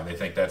 Because why? They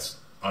think that's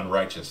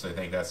unrighteous. They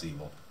think that's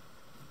evil.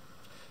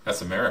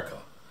 That's America.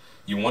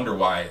 You wonder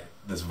why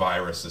this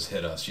virus has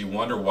hit us. You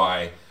wonder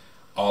why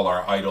all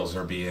our idols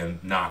are being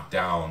knocked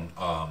down.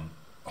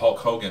 Hulk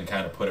Hogan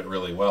kind of put it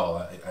really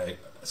well. I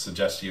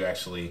suggest you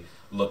actually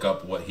look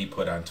up what he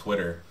put on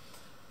Twitter.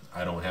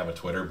 I don't have a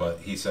Twitter, but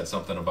he said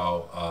something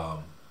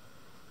about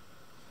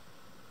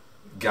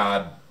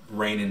God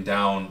raining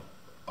down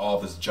all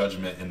this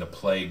judgment and the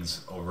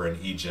plagues over in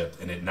Egypt,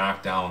 and it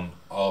knocked down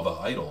all the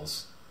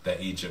idols that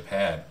Egypt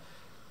had.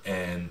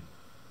 And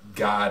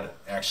God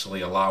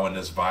actually allowing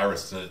this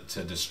virus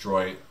to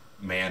destroy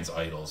man's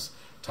idols.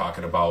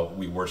 Talking about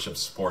we worship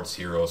sports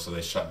heroes, so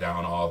they shut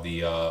down all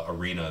the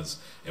arenas,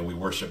 and we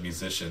worship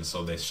musicians,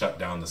 so they shut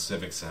down the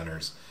civic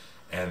centers,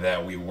 and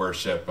that we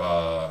worship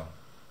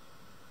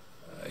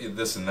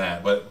this and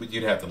that. But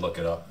you'd have to look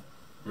it up.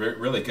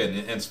 Really good.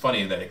 And it's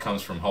funny that it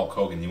comes from Hulk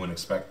Hogan. You wouldn't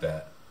expect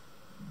that.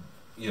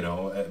 You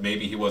know,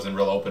 maybe he wasn't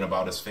real open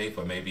about his faith,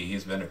 but maybe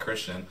he's been a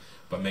Christian,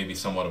 but maybe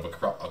somewhat of a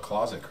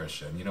closet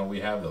Christian. You know,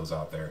 we have those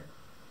out there.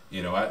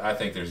 You know, I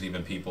think there's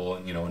even people,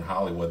 you know, in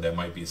Hollywood that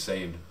might be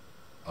saved,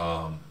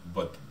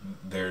 but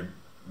they're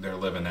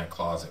living that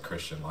closet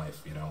Christian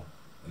life, you know,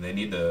 and they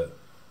need to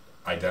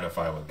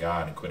identify with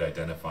God and quit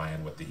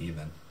identifying with the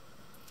heathen.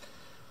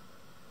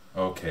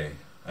 Okay,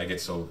 I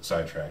get so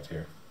sidetracked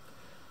here.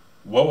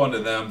 Woe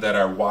unto them that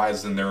are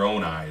wise in their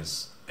own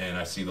eyes. And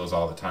I see those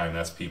all the time.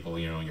 That's people,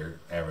 your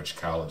average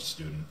college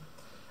student.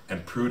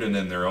 And prudent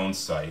in their own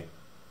sight.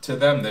 To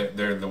them,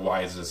 they're the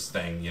wisest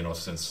thing,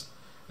 since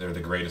they're the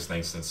greatest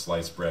thing since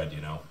sliced bread,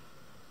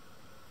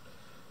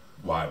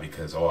 Why?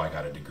 Because, I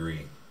got a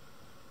degree.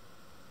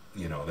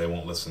 They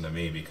won't listen to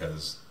me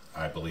because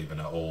I believe in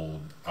an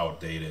old,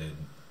 outdated,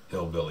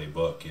 hillbilly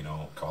book,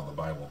 called the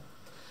Bible.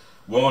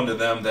 Woe unto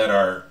them that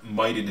are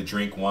mighty to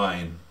drink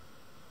wine,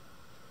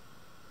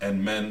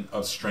 and men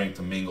of strength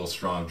to mingle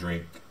strong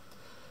drink,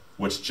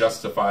 which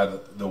justify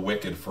the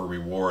wicked for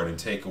reward, and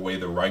take away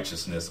the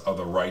righteousness of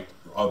the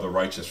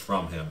righteous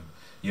from him.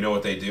 You know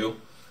what they do?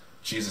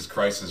 Jesus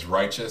Christ is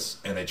righteous,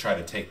 and they try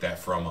to take that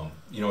from him.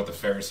 You know what the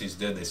Pharisees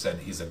did? They said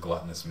he's a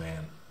gluttonous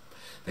man.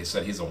 They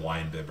said he's a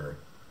wine bibber.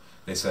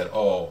 They said,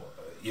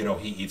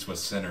 he eats with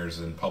sinners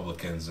and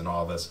publicans and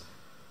all this.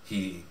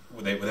 They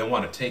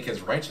want to take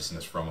his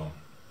righteousness from him.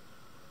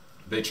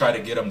 They try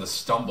to get him to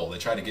stumble. They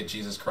try to get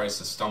Jesus Christ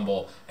to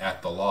stumble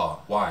at the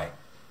law. Why?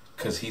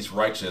 Because he's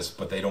righteous,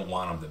 but they don't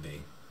want him to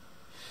be.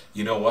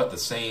 You know what? The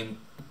same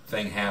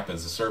thing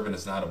happens. The servant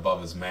is not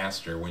above his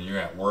master. When you're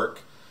at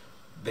work,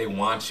 they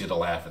want you to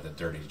laugh at the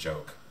dirty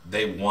joke.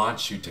 They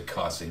want you to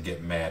cuss and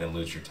get mad and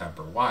lose your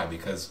temper. Why?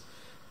 Because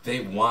they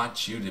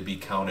want you to be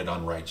counted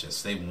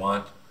unrighteous. They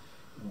want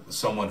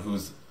someone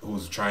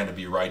who's trying to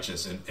be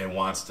righteous and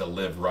wants to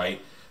live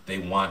right. They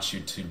want you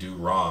to do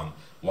wrong.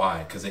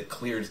 Why? Because it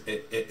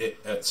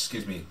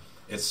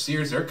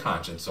sears their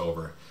conscience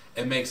over.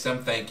 It makes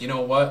them think, you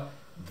know what?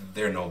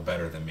 They're no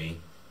better than me.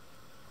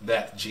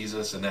 That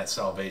Jesus and that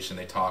salvation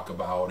they talk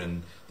about,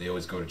 and they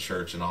always go to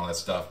church and all that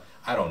stuff,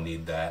 I don't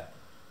need that.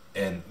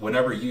 And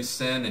whenever you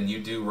sin and you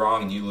do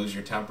wrong and you lose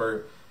your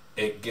temper,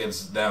 it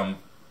gives them,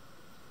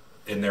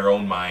 in their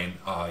own mind,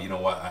 you know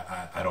what?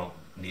 I don't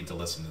need to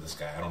listen to this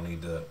guy. I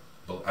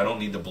don't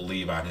need to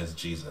believe on his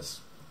Jesus.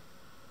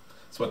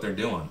 That's what they're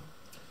doing.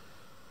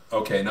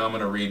 Okay, now I'm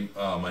going to read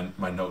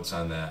my notes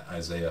on that,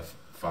 Isaiah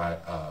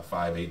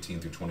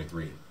 5:18 through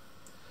 23.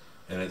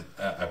 And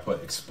I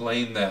put,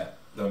 explain that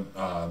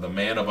the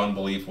man of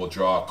unbelief will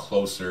draw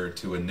closer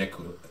to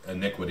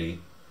iniquity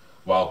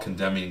while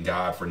condemning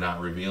God for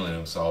not revealing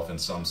himself in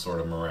some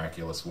sort of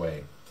miraculous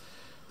way.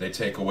 They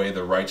take away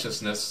the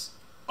righteousness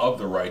of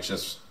the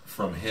righteous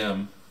from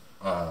him,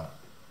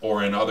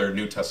 or in other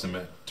New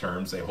Testament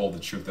terms, they hold the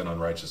truth in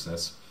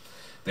unrighteousness.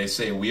 They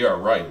say, we are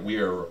right, we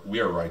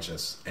are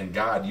righteous, and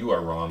God, you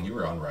are wrong, you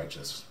are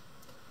unrighteous.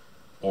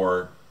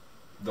 Or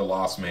the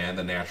lost man,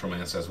 the natural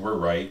man, says, we're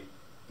right,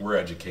 we're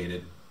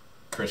educated.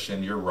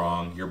 Christian, you're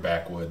wrong, you're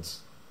backwoods.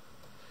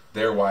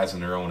 They're wise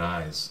in their own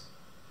eyes,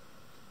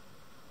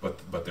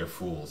 but they're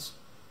fools.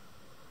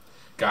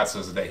 God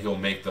says that he'll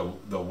make the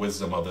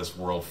wisdom of this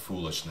world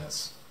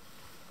foolishness.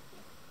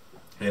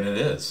 And it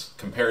is.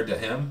 Compared to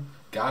him,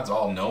 God's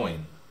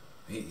all-knowing.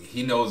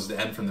 He knows the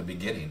end from the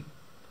beginning.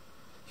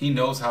 He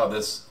knows how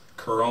this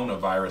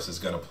coronavirus is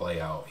going to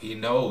play out. He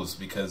knows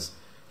because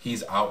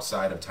he's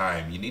outside of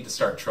time. You need to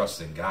start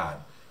trusting God.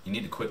 You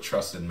need to quit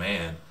trusting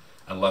man,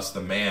 unless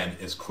the man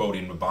is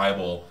quoting the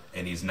Bible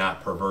and he's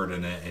not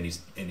perverting it, and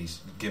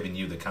he's giving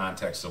you the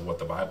context of what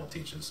the Bible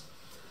teaches.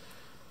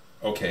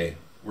 Okay,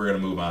 we're going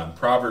to move on.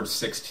 Proverbs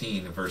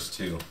 16, verse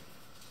 2.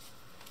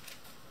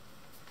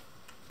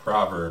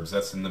 Proverbs,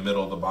 that's in the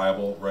middle of the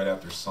Bible, right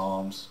after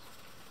Psalms.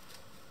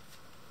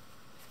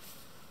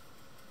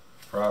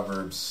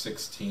 Proverbs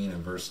 16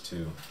 and verse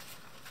 2.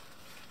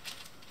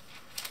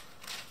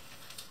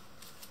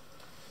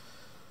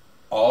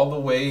 All the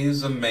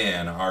ways of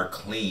man are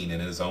clean in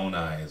his own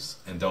eyes,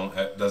 and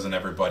doesn't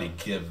everybody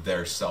give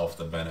their self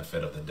the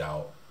benefit of the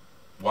doubt?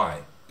 Why?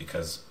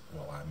 Because,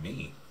 well, I'm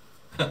me.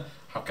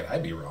 How could I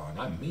be wrong?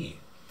 I'm me.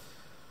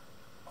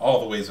 All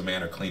the ways of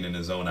man are clean in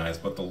his own eyes,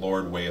 but the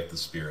Lord weigheth the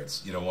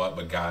spirits. You know what?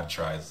 But God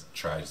tries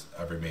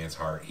every man's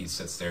heart. He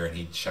sits there and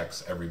he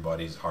checks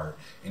everybody's heart.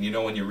 And you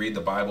know, when you read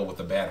the Bible with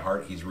a bad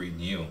heart, he's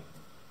reading you.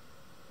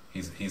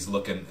 He's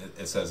looking.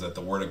 It says that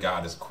the word of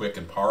God is quick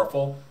and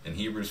powerful in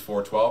Hebrews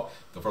 4:12.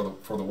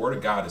 For the word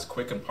of God is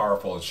quick and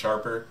powerful and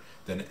sharper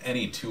than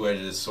any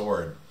two-edged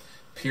sword,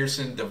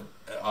 piercing to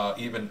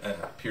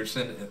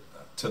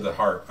the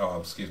heart.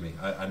 Excuse me.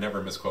 I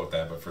never misquote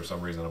that, but for some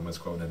reason I'm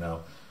misquoting it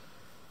now.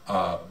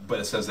 But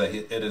it says that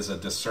it is a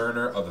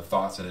discerner of the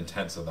thoughts and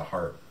intents of the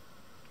heart.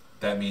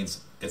 That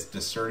means it's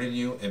discerning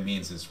you. It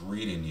means it's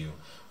reading you.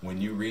 When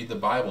you read the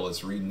Bible,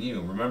 it's reading you.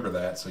 Remember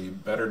that. So you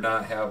better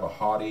not have a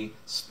haughty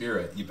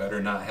spirit. You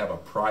better not have a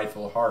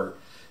prideful heart.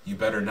 You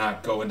better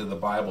not go into the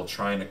Bible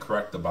trying to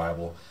correct the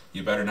Bible.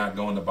 You better not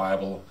go in the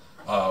Bible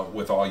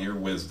with all your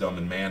wisdom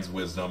and man's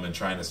wisdom and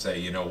trying to say,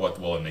 you know what,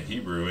 well, in the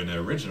Hebrew, in the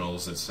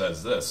originals, it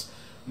says this.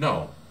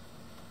 No.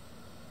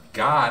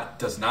 God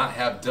does not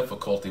have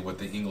difficulty with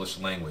the English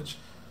language.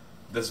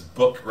 This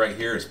book right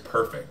here is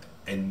perfect,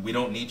 and we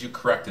don't need you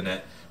correcting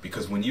it,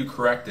 because when you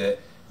correct it,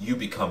 you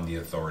become the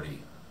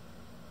authority.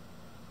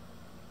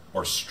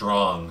 Or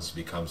Strong's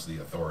becomes the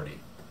authority.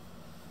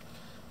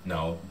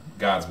 No,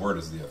 God's word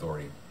is the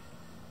authority.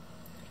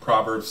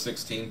 Proverbs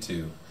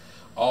 16:2.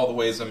 All the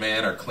ways of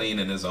man are clean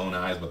in his own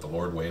eyes, but the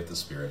Lord weigheth the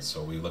spirit.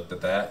 So we looked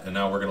at that, and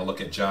now we're going to look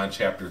at John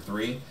chapter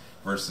 3,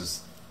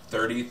 verses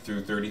 30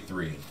 through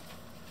 33.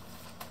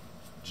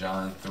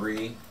 John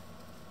 3,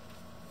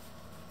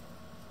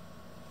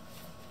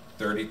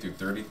 30 through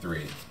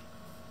 33.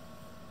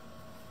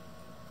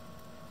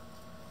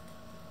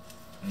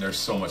 And there's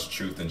so much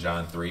truth in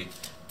John 3.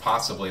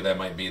 Possibly that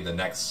might be the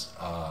next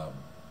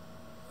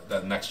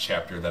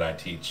chapter that I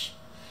teach.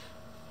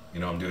 You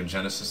know, I'm doing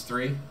Genesis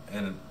 3,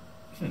 and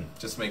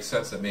just makes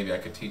sense that maybe I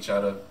could teach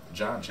out of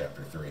John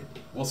chapter 3.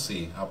 We'll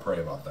see. I'll pray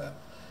about that.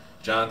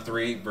 John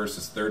 3,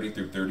 verses 30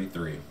 through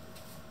 33.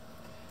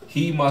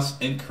 He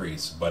must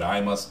increase, but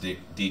I must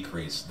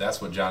decrease.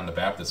 That's what John the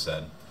Baptist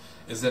said.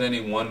 Is it any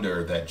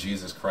wonder that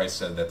Jesus Christ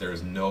said that there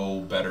is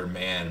no better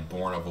man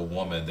born of a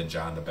woman than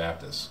John the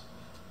Baptist?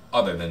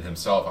 Other than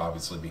himself,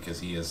 obviously, because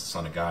he is the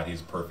Son of God.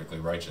 He's perfectly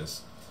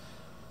righteous.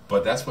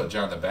 But that's what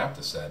John the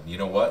Baptist said. You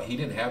know what? He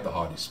didn't have the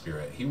haughty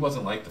spirit. He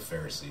wasn't like the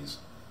Pharisees.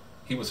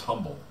 He was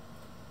humble.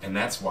 And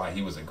that's why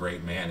he was a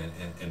great man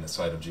in the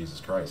sight of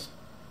Jesus Christ.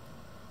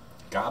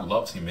 God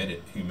loves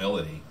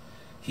humility.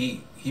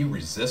 He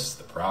resists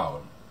the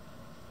proud,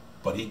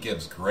 but he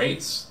gives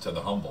grace to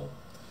the humble.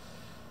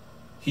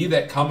 He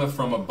that cometh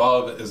from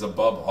above is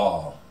above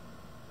all.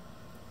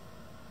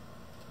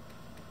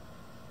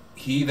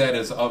 He that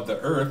is of the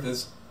earth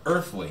is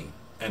earthly,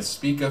 and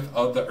speaketh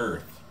of the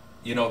earth.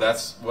 You know,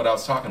 that's what I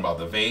was talking about,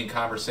 the vain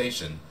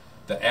conversation.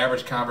 The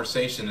average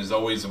conversation is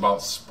always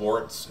about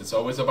sports. It's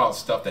always about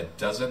stuff that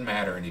doesn't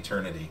matter in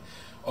eternity.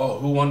 Oh,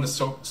 who won the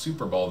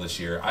Super Bowl this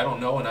year? I don't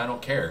know, and I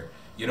don't care.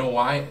 You know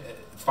why?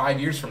 5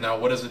 years from now,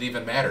 what does it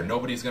even matter?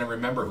 Nobody's going to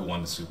remember who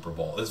won the Super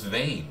Bowl. It's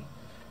vain.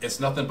 It's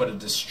nothing but a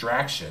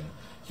distraction.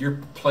 You're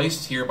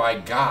placed here by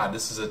God.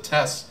 This is a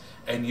test,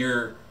 and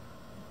you're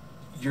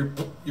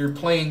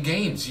playing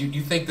games.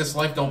 You think this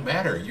life don't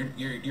matter.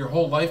 Your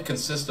whole life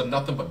consists of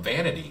nothing but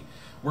vanity.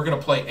 We're going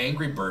to play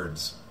Angry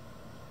Birds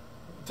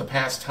to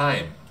pass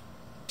time.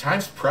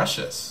 Time's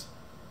precious.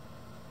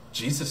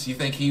 Jesus, you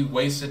think he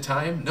wasted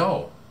time?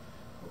 No.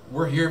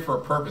 We're here for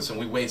a purpose, and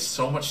we waste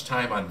so much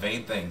time on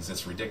vain things.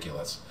 It's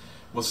ridiculous.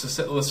 Let's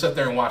sit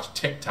there and watch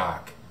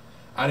TikTok.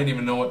 I didn't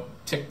even know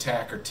what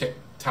TikTok or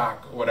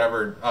TikTok,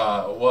 whatever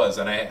was.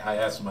 And I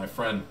asked my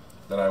friend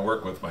that I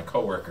work with, my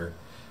coworker,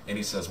 and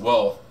he says,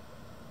 well,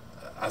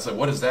 I said,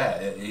 what is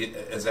that?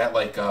 Is that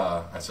like,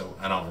 I said,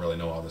 I don't really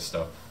know all this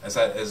stuff. Is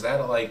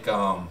that like,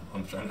 I'm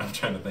trying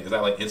to think, is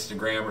that like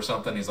Instagram or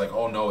something? He's like,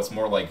 oh no, it's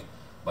more like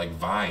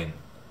Vine.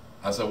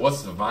 I said,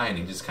 what's the Vine?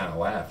 He just kind of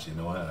laughed, you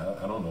know,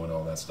 I don't know what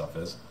all that stuff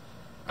is.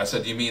 I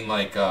said, do you mean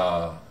like,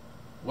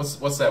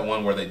 what's that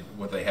one where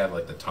they had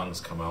like the tongues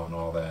come out and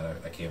all that?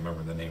 I can't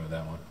remember the name of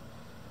that one.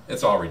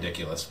 It's all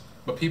ridiculous.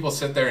 But people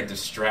sit there and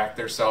distract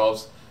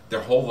themselves.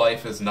 Their whole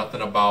life is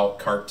nothing about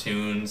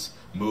cartoons,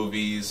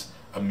 movies,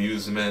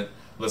 amusement.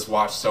 Let's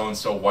watch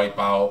so-and-so wipe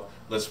out.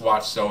 Let's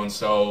watch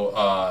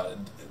so-and-so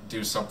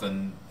do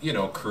something, you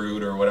know,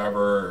 crude or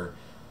whatever.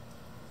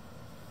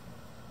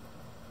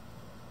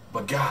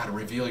 But God,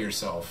 reveal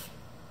yourself.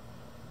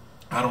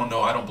 I don't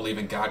know. I don't believe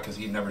in God because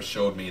he never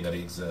showed me that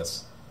he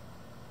exists.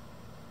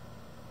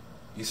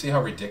 You see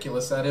how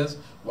ridiculous that is?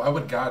 Why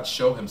would God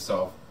show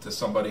himself to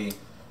somebody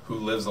who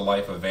lives a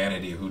life of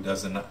vanity, who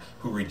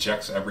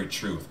rejects every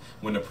truth?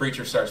 When the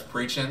preacher starts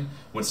preaching,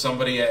 when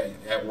somebody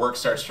at work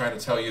starts trying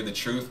to tell you the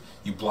truth,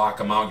 you block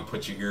them out, you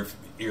put your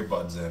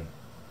earbuds in.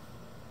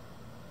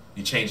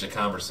 You change the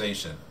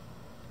conversation.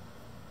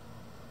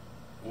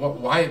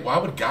 Why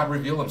would God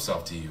reveal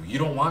himself to you? You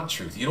don't want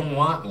truth. You don't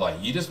want light.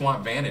 You just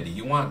want vanity.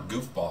 You want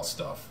goofball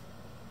stuff.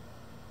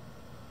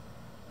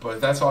 But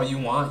if that's all you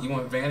want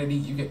vanity,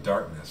 you get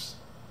darkness.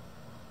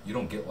 You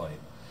don't get light.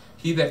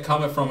 He that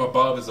cometh from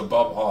above is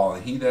above all,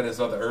 and he that is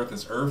of the earth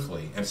is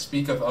earthly, and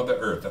speaketh of the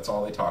earth. That's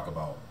all they talk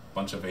about.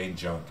 Bunch of vain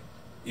junk.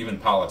 Even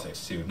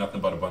politics, too. Nothing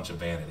but a bunch of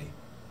vanity.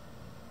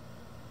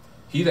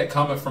 He that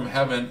cometh from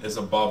heaven is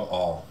above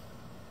all.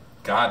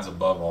 God's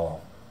above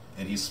all,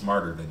 and he's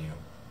smarter than you.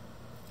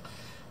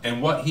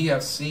 And what he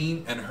hath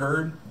seen and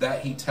heard,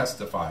 that he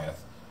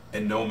testifieth,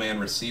 and no man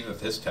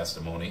receiveth his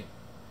testimony.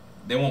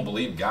 They won't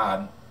believe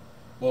God.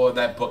 Well,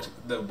 that book,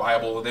 the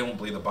Bible, they won't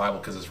believe the Bible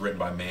because it's written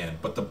by man.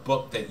 But the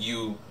book that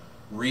you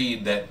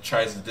read that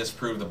tries to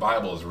disprove the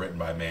Bible is written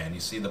by man. You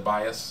see the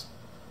bias?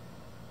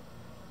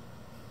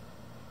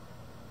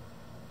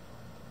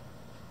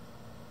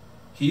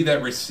 He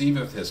that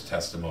receiveth his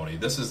testimony.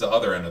 This is the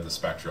other end of the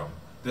spectrum.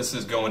 This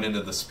is going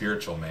into the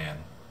spiritual man.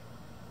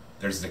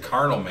 There's the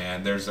carnal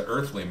man, there's the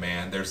earthly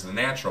man, there's the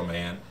natural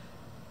man.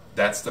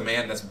 That's the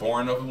man that's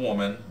born of a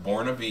woman,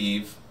 born of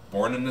Eve,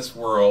 born in this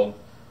world.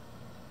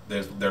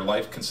 Their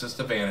life consists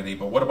of vanity.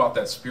 But what about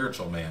that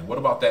spiritual man? What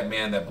about that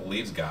man that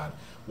believes God?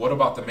 What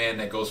about the man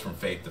that goes from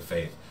faith to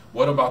faith?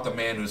 What about the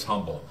man who's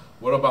humble?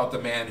 What about the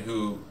man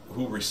who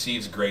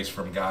receives grace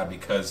from God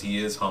because he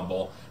is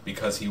humble,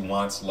 because he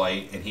wants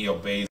light, and he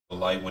obeys the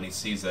light when he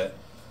sees it,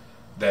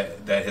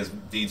 that his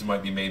deeds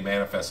might be made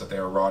manifest, that they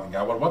are wrought in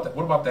God?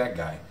 What about that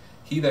guy?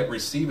 He that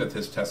receiveth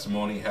his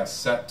testimony hath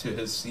set to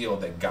his seal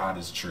that God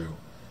is true.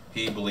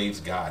 He believes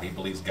God. He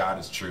believes God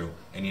is true.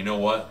 And you know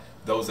what?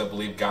 Those that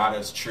believe God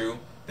is true,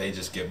 they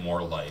just get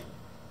more light.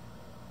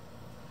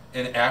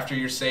 And after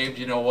you're saved,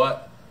 you know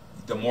what?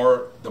 The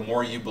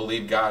more you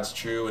believe God's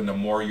true and the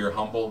more you're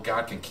humble,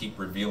 God can keep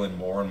revealing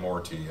more and more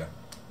to you.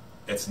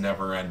 It's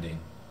never ending.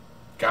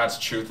 God's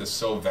truth is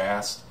so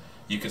vast.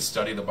 You could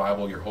study the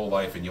Bible your whole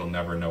life and you'll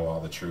never know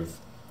all the truth.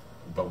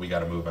 But we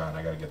got to move on.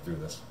 I got to get through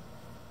this.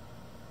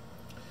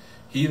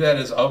 He that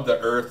is of the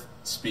earth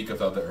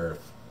speaketh of the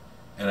earth.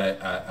 And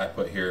I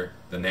put here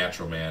the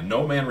natural man.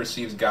 No man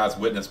receives God's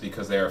witness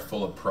because they are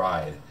full of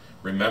pride.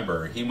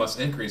 Remember, he must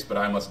increase, but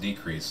I must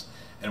decrease.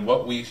 And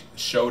what we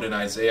showed in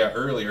Isaiah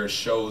earlier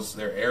shows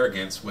their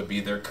arrogance would be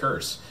their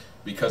curse,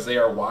 because they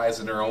are wise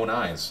in their own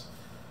eyes.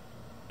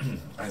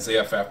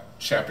 Isaiah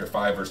chapter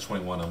 5, verse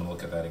 21. I'm going to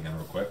look at that again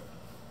real quick.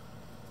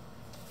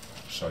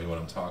 Show you what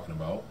I'm talking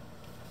about.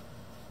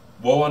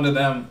 Woe unto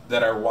them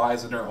that are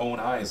wise in their own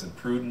eyes and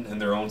prudent in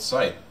their own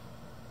sight.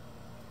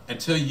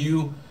 Until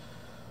you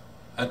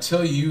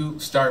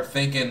start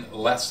thinking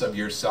less of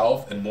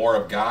yourself and more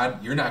of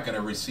God, you're not going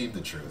to receive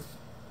the truth.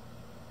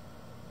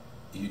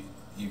 You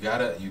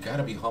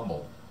gotta be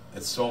humble.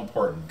 It's so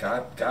important.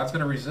 God's going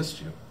to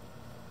resist you.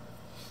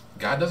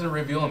 God doesn't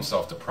reveal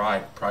himself to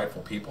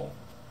prideful people.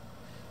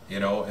 You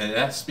know, and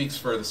that speaks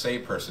for the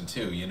saved person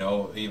too. You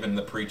know, even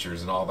the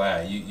preachers and all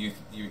that. You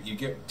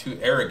get too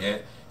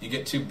arrogant. You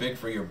get too big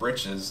for your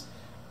britches,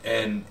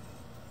 and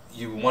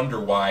you wonder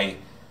why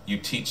you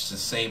teach the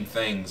same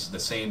things, the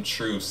same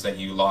truths that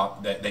you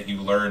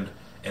learned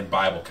in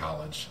Bible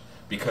college.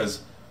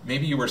 Because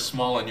maybe you were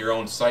small in your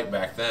own sight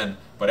back then,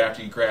 but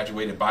after you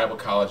graduated Bible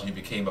college and you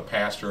became a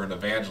pastor or an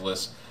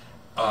evangelist,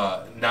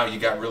 now you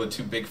got really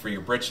too big for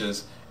your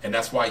britches, and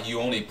that's why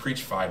you only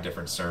preach 5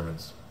 different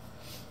sermons.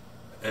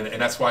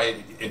 And that's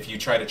why if you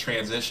try to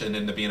transition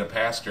into being a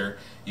pastor,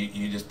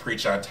 you just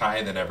preach on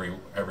tithing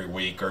every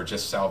week, or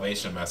just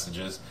salvation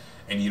messages,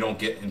 and you don't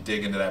get and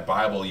dig into that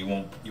Bible. You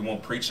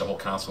won't preach the whole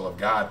counsel of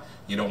God.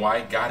 You know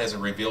why? God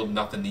hasn't revealed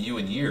nothing to you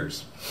in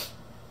years.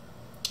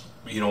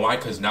 You know why?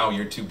 Because now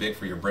you're too big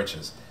for your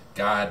britches.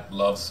 God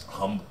loves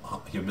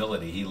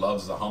humility. He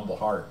loves the humble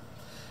heart.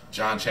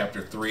 John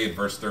chapter 3 and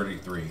verse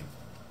 33.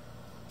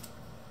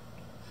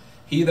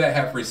 He that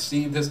hath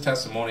received his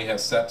testimony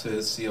hath set to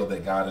his seal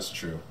that God is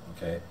true.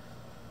 Okay.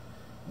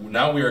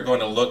 Now we are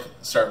going to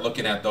start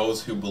looking at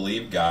those who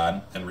believe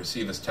God and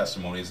receive his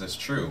testimonies as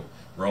true.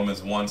 Romans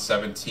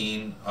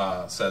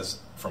 1:17 says,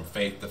 from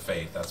faith to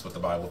faith. That's what the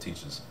Bible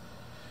teaches.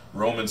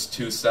 Romans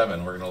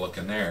 2:7, we're going to look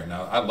in there.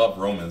 Now, I love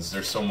Romans.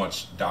 There's so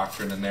much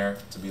doctrine in there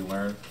to be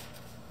learned.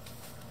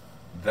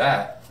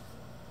 That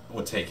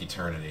would take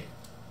eternity,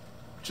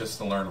 just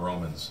to learn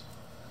Romans.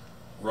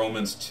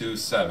 Romans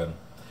 2:7.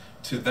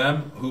 To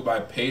them who by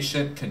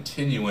patient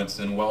continuance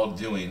in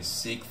well-doing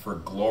seek for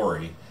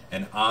glory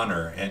and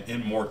honor and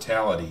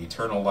immortality,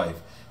 eternal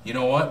life. You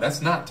know what?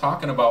 That's not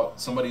talking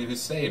about somebody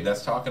who's saved.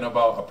 That's talking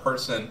about a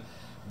person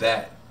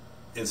that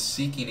is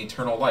seeking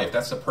eternal life.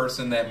 That's a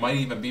person that might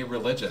even be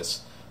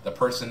religious. The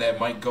person that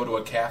might go to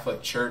a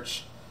Catholic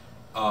church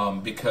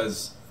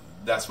because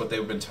that's what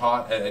they've been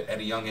taught at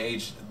a young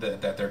age,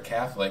 that they're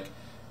Catholic.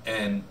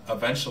 And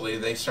eventually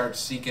they start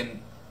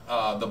seeking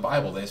the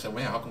Bible. They say,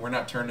 well, how come we're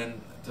not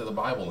turning to the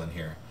Bible in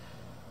here?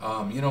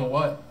 You know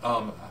what?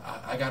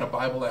 I got a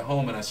Bible at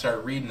home and I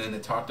started reading, and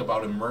it talked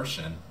about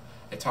immersion.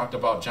 It talked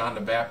about John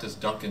the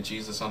Baptist dunking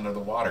Jesus under the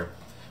water.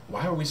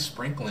 Why are we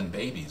sprinkling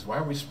babies? Why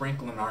are we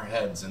sprinkling our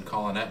heads and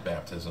calling that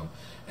baptism?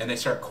 And they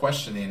start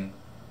questioning,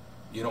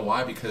 you know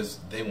why? Because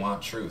they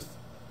want truth.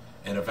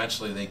 And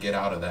eventually they get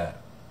out of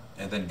that.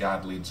 And then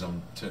God leads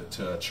them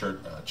to a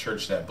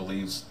church that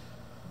believes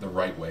the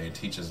right way,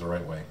 teaches the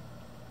right way.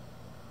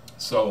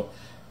 So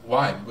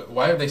why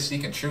are they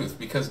seeking truth?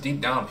 Because deep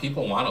down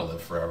people want to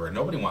live forever.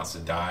 Nobody wants to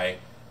die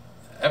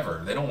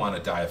ever. They don't want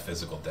to die a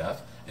physical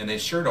death. And they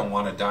sure don't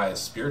want to die a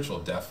spiritual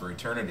death for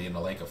eternity in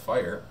the lake of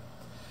fire.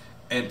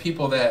 And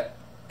people that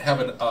have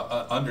an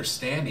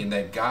understanding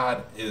that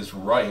God is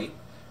right,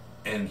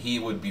 and he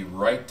would be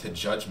right to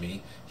judge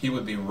me, he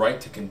would be right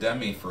to condemn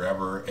me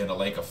forever in a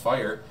lake of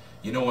fire,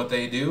 you know what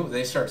they do?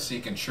 They start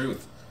seeking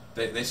truth.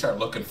 They start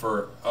looking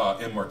for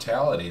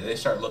immortality. They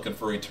start looking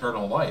for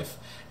eternal life.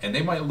 And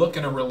they might look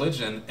in a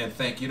religion and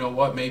think, you know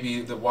what,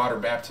 maybe the water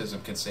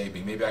baptism can save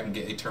me. Maybe I can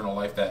get eternal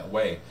life that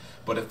way.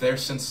 But if they're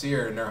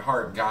sincere in their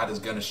heart, God is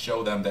going to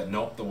show them that,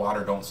 nope, the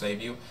water don't save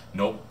you.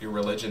 Nope, your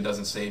religion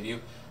doesn't save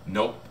you.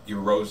 Nope, your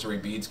rosary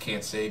beads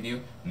can't save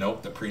you.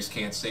 Nope, the priest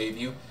can't save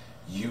you.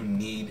 You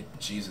need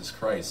Jesus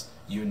Christ.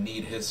 You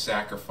need his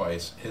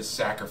sacrifice. His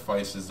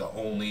sacrifice is the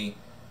only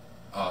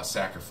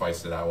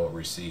sacrifice that I will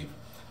receive.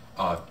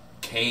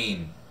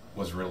 Cain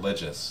was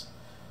religious,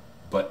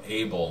 but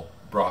Abel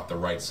brought the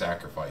right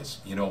sacrifice.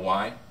 You know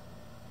why?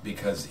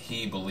 Because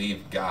he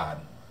believed God.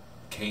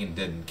 Cain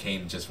didn't.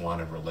 Cain just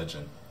wanted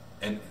religion.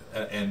 And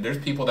there's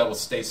people that will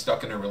stay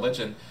stuck in their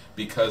religion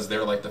because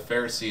they're like the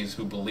Pharisees,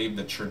 who believe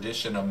the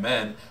tradition of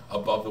men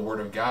above the word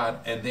of God,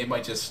 and they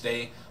might just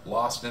stay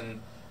lost in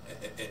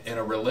in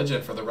a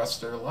religion for the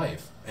rest of their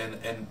life.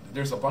 And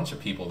there's a bunch of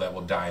people that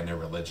will die in their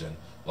religion,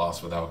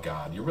 lost without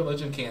God. Your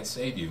religion can't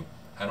save you.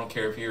 I don't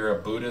care if you're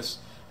a Buddhist.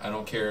 I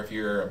don't care if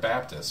you're a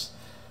Baptist.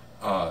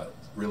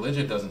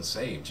 Religion doesn't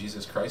save.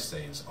 Jesus Christ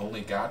saves.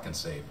 Only God can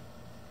save.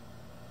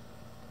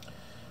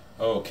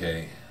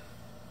 Okay.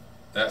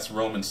 That's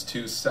Romans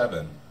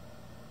 2:7.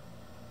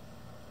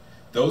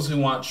 Those who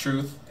want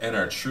truth and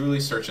are truly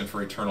searching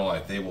for eternal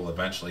life, they will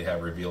eventually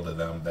have revealed to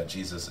them that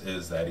Jesus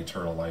is that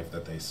eternal life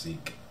that they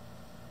seek.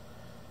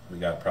 We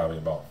got probably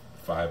about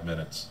 5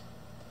 minutes.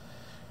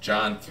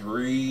 John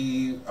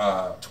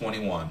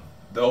 3:21.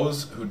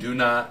 Those who do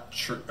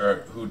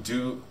who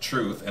do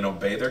truth and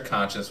obey their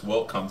conscience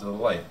will come to the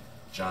light.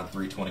 John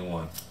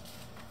 3:21.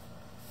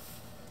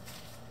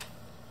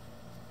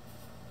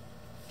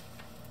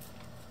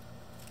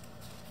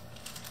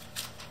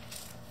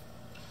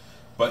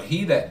 But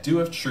he that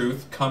doeth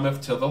truth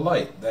cometh to the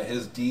light, that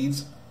his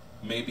deeds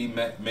may be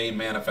made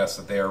manifest,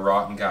 that they are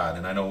wrought in God.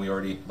 And I know we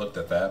already looked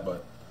at that,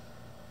 but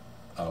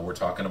we're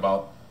talking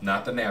about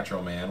not the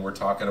natural man. We're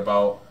talking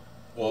about,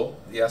 well,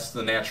 yes,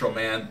 the natural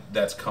man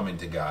that's coming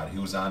to God,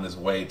 who's on his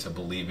way to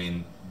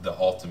believing the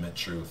ultimate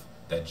truth,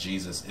 that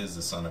Jesus is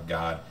the Son of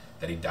God,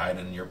 that he died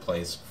in your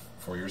place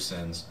for your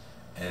sins,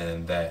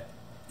 and that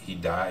he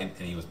died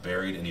and he was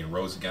buried and he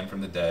rose again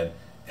from the dead,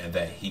 and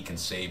that he can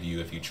save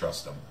you if you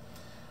trust him.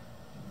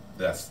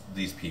 That's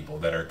these people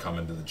that are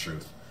coming to the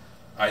truth.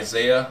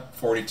 Isaiah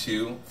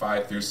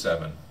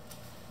 42:5-7.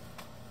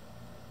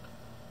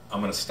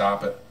 I'm going to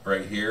stop it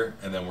right here,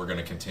 and then we're going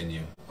to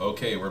continue.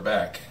 Okay, we're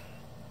back.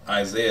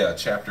 Isaiah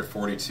chapter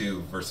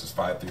 42, verses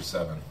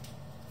 5-7.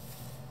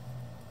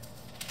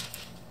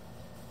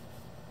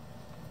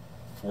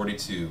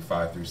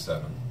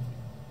 42:5-7.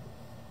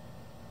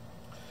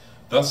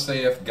 Thus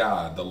saith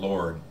God the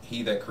Lord,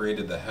 he that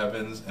created the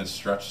heavens and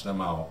stretched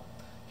them out,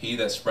 he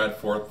that spread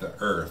forth the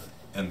earth,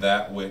 and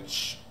that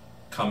which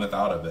cometh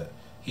out of it,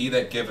 he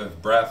that giveth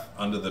breath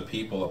unto the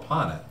people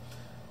upon it,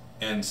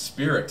 and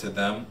spirit to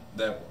them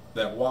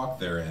that walk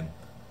therein.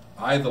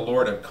 I, the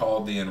Lord, have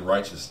called thee in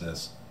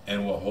righteousness,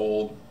 and will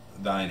hold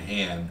thine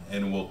hand,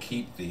 and will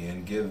keep thee,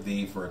 and give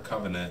thee for a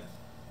covenant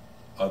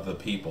of the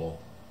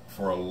people,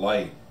 for a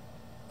light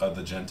of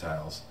the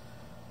Gentiles.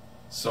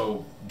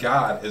 So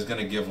God is going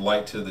to give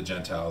light to the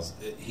Gentiles.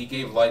 He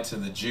gave light to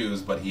the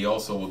Jews, but he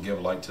also will give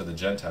light to the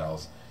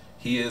Gentiles.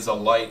 He is a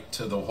light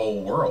to the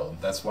whole world.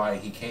 That's why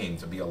he came,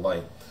 to be a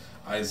light.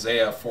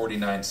 Isaiah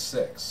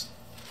 49:6.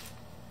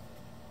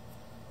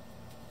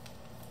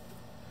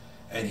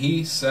 And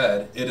he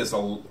said, it is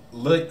a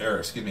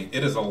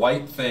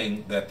light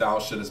thing that thou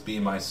shouldest be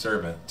my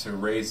servant, to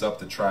raise up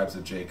the tribes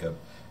of Jacob,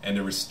 and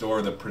to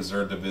restore the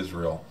preserved of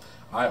Israel.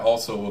 I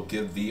also will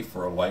give thee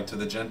for a light to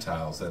the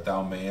Gentiles, that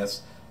thou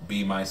mayest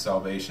be my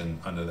salvation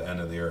unto the end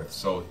of the earth.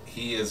 So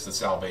he is the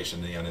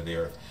salvation to the end of the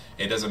earth.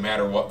 It doesn't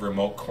matter what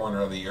remote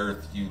corner of the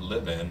earth you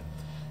live in.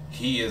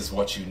 He is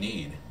what you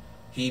need.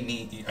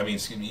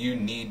 You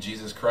need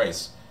Jesus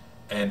Christ.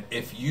 And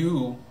if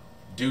you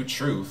do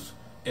truth,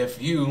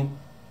 if you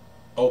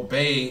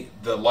obey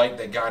the light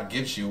that God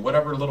gives you,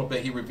 whatever little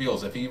bit he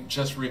reveals, if he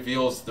just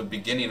reveals the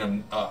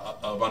beginning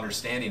of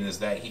understanding is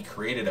that he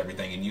created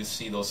everything, and you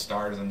see those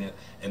stars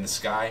in the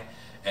sky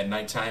at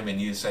nighttime,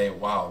 and you say,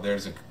 wow,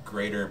 there's a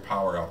greater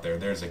power out there,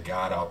 there's a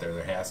God out there,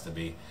 there has to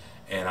be,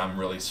 and I'm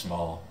really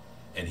small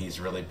and he's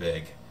really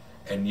big.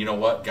 And you know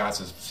what? God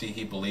says, see,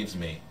 he believes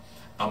me,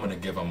 I'm going to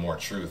give him more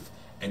truth.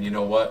 And you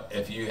know what?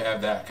 If you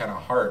have that kind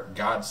of heart,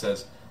 God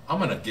says, I'm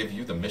going to give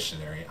you the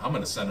missionary. I'm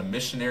going to send a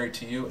missionary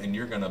to you, and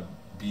you're going to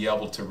be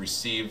able to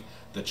receive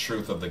the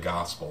truth of the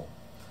gospel.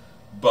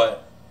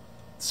 But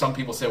some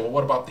people say, well,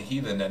 what about the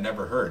heathen that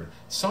never heard?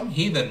 Some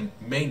heathen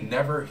may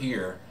never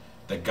hear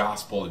the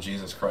gospel of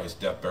Jesus Christ,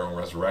 death, burial, and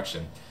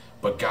resurrection.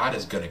 But God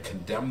is going to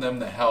condemn them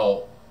to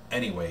hell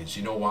anyways.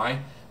 You know why?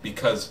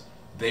 Because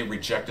they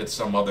rejected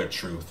some other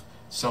truth,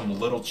 some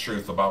little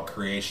truth about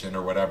creation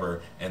or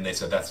whatever, and they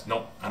said,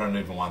 nope, I don't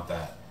even want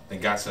that. Then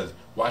God says,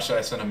 why should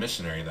I send a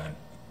missionary then?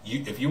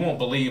 If you won't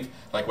believe,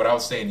 like what I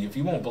was saying, if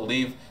you won't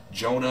believe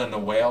Jonah and the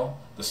whale,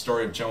 the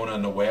story of Jonah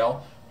and the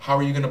whale, how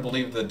are you going to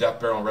believe the death,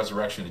 burial, and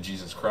resurrection of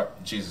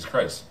Jesus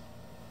Christ?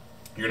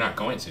 You're not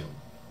going to.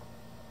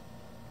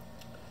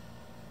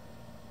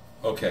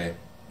 Okay,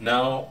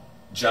 now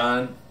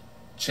John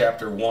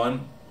chapter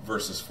 1,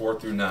 verses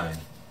 4-9.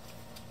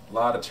 A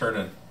lot of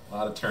turning,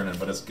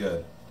 but it's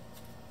good.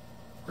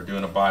 We're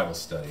doing a Bible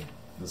study.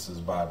 This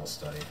is Bible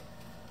study.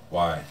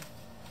 Why?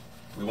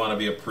 We want to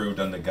be approved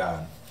unto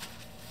God,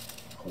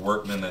 a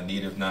workman that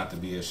needeth not to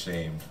be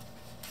ashamed,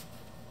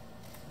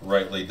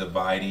 rightly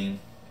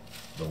dividing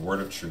the word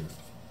of truth.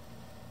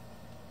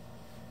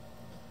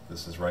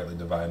 This is rightly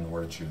dividing the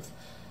word of truth.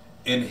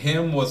 In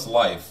him was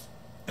life,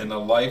 and the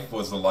life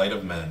was the light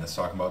of men. It's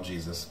talking about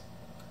Jesus.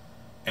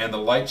 And the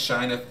light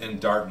shineth in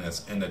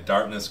darkness, and the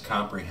darkness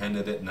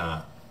comprehended it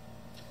not.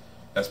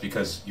 That's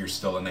because you're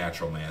still a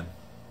natural man.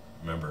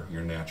 Remember,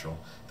 you're natural.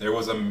 There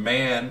was a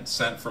man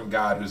sent from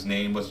God whose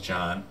name was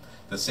John.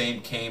 The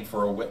same came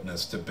for a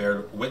witness, to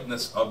bear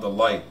witness of the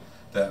light,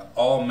 that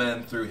all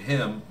men through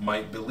him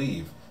might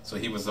believe. So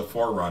he was the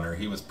forerunner.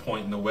 He was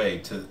pointing the way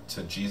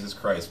to Jesus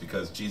Christ,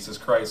 because Jesus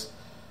Christ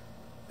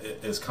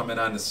is coming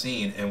on the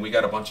scene, and we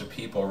got a bunch of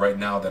people right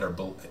now that are,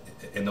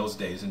 in those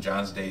days, in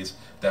John's days,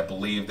 that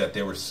believed that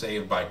they were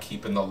saved by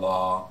keeping the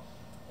law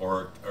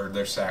or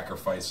their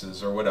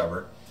sacrifices or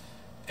whatever.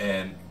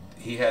 And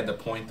he had to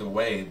point the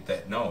way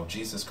that no,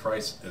 Jesus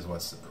Christ is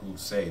who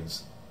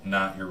saves,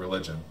 not your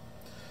religion.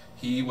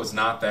 He was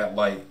not that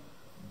light,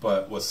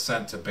 but was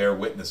sent to bear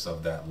witness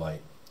of that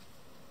light.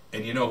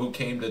 And you know who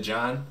came to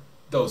John?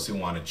 Those who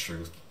wanted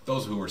truth,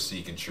 those who were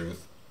seeking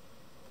truth.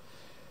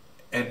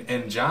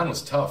 And John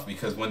was tough,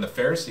 because when the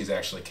Pharisees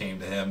actually came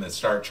to him and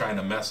started trying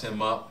to mess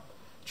him up,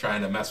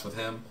 trying to mess with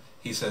him,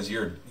 he says,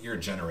 you're a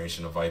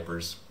generation of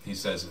vipers. He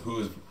says,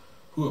 who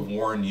have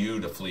warned you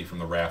to flee from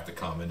the wrath to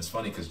come? And it's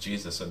funny because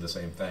Jesus said the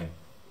same thing.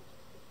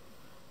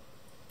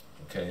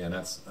 Okay, and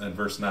that's in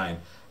verse 9.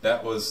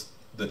 That was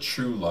the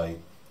true light.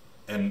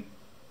 And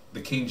the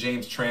King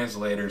James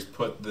translators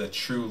put the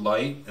true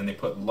light, and they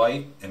put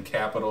light in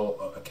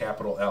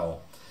capital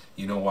L.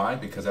 You know why?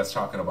 Because that's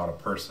talking about a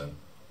person.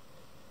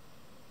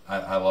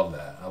 I love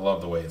that. I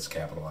love the way it's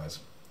capitalized.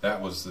 That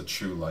was the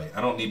true light.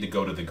 I don't need to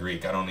go to the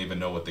Greek. I don't even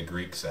know what the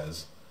Greek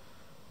says.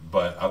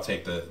 But I'll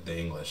take the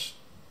English.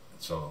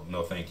 So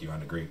no thank you on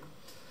the Greek.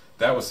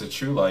 That was the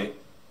true light,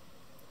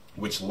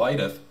 which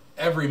lighteth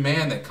every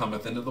man that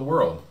cometh into the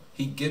world.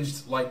 He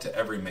gives light to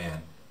every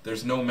man.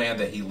 There's no man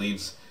that he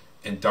leaves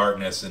in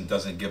darkness and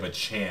doesn't give a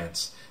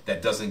chance,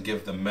 that doesn't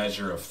give the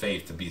measure of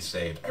faith to be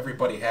saved.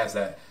 Everybody has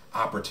that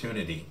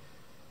opportunity.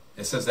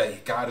 It says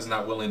that God is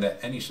not willing that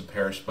any should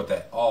perish, but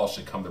that all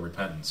should come to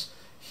repentance.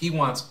 He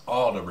wants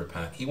all to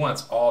repent. He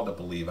wants all to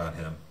believe on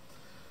him.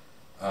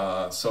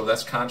 So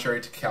that's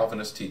contrary to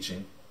Calvinist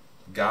teaching.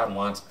 God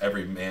wants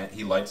every man.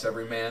 He lights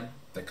every man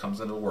that comes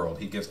into the world.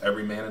 He gives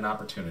every man an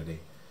opportunity,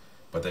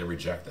 but they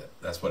reject it.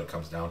 That's what it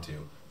comes down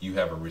to. You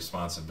have a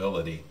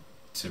responsibility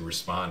to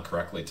respond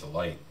correctly to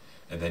light,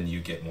 and then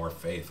you get more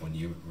faith when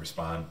you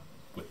respond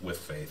with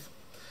faith.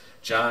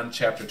 John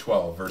chapter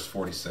 12, verse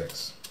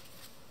 46.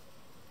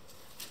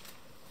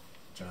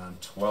 John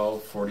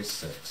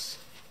 12:46.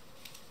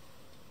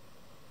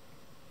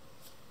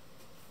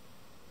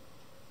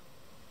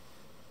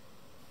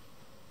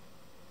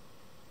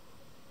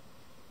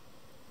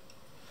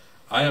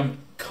 I am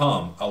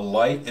come a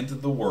light into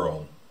the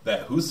world,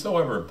 that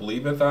whosoever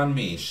believeth on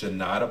me should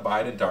not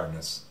abide in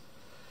darkness.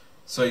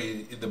 So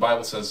the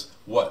Bible says,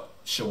 what?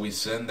 Shall we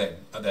sin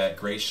that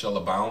grace shall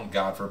abound?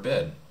 God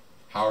forbid.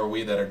 How are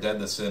we that are dead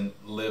to sin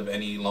live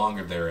any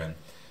longer therein?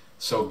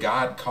 So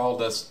God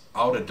called us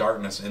out of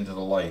darkness into the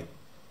light.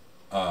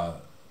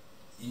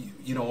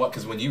 You know what?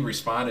 Because when you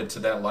responded to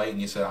that light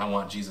and you said, I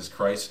want Jesus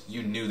Christ,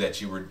 you knew that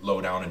you were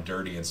low down and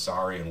dirty and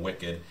sorry and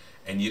wicked,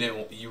 and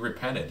you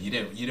repented. You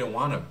didn't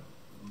want to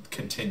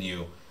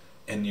continue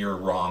in your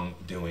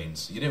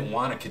wrongdoings. You didn't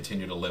want to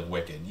continue to live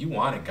wicked. You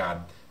wanted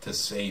God to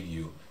save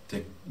you,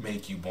 to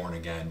make you born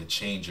again, to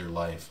change your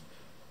life,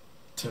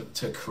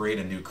 to create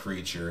a new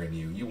creature in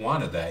you. You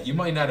wanted that. You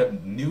might not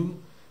have knew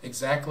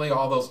exactly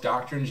all those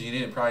doctrines. You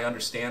didn't probably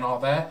understand all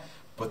that,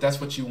 but that's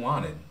what you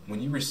wanted.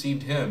 When you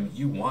received him,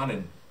 you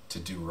wanted to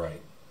do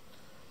right.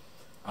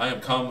 I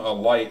am come a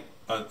light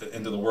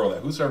into the world,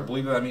 that whosoever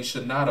believeth on me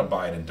should not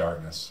abide in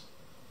darkness.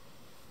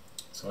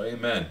 So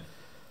amen.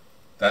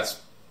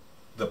 That's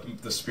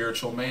the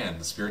spiritual man.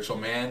 The spiritual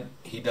man,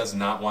 he does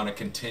not want to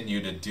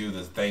continue to do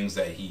the things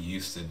that he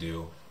used to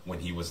do when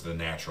he was the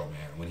natural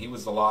man. When he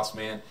was the lost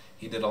man,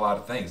 he did a lot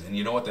of things. And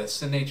you know what? That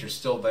sin nature's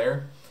still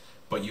there,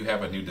 but you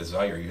have a new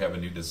desire. You have a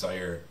new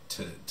desire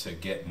to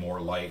get more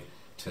light,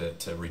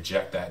 to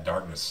reject that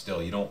darkness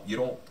still. You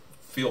don't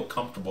feel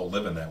comfortable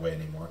living that way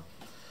anymore.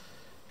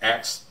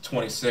 Acts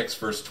 26,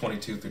 verse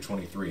 22 through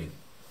 23.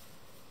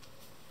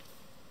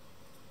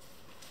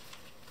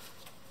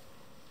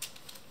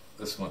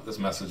 This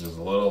message is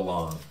a little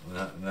long.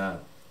 I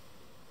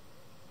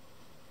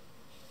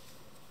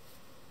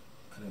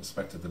didn't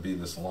expect it to be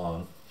this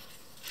long.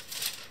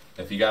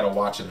 If you got to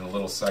watch it in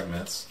little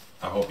segments,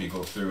 I hope you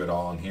go through it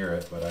all and hear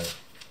it. But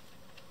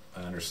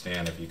I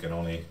understand if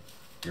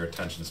your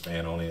attention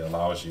span only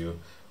allows you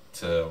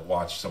to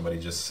watch somebody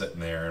just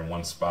sitting there in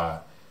one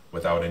spot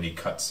without any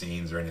cut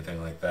scenes or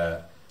anything like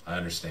that. I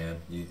understand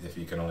if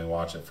you can only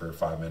watch it for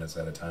 5 minutes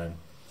at a time.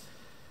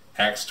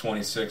 Acts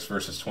 26,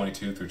 verses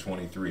 22 through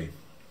 23.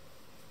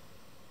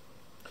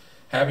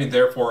 Having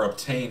therefore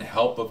obtained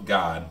help of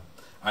God,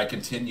 I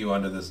continue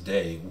unto this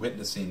day,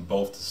 witnessing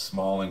both to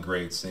small and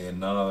great, saying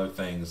none other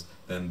things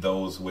than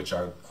those which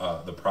are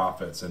the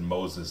prophets and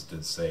Moses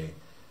did say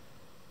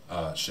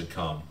should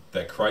come,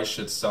 that Christ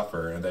should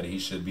suffer, and that he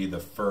should be the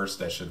first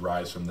that should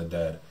rise from the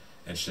dead,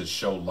 and should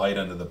show light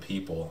unto the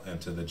people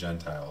and to the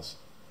Gentiles.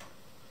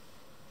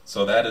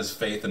 So that is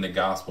faith in the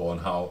gospel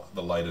and how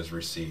the light is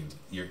received.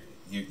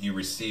 You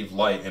receive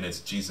light, and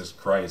it's Jesus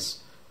Christ,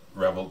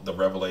 the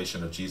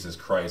revelation of Jesus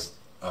Christ,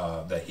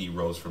 that he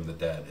rose from the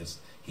dead.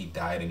 He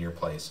died in your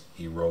place.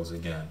 He rose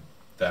again.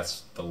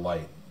 That's the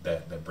light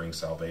that brings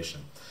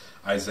salvation.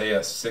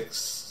 Isaiah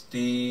 6,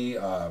 50,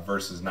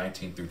 verses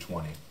 19 through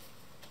 20.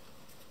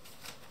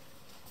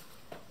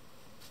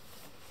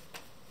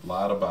 A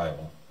lot of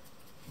Bible.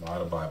 A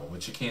lot of Bible.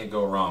 But you can't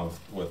go wrong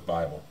with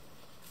Bible.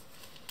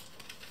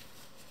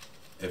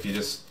 If you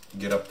just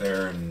get up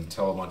there and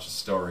tell a bunch of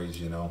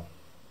stories, you know.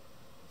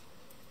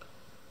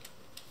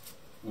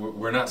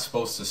 We're not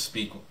supposed to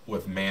speak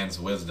with man's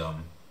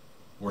wisdom.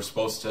 We're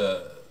supposed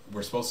to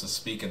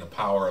speak in the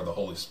power of the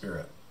Holy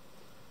Spirit.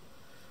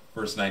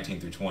 Verse 19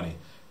 through 20.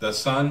 The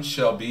sun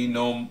shall be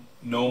no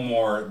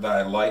more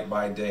thy light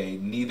by day,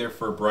 neither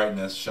for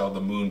brightness shall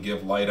the moon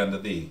give light unto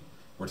thee.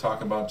 We're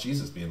talking about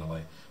Jesus being the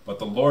light. But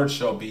the Lord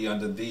shall be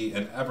unto thee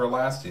an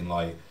everlasting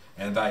light,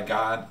 and thy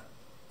God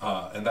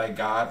and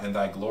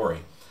thy glory.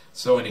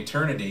 So in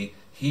eternity,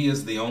 He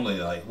is the only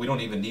light. We don't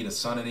even need a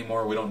sun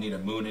anymore. We don't need a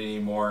moon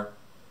anymore.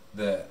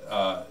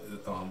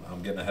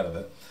 I'm getting ahead of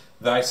it.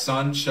 Thy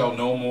sun shall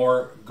no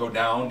more go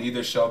down,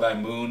 neither shall thy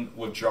moon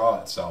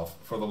withdraw itself.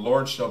 For the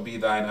Lord shall be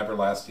thine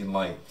everlasting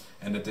light,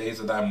 and the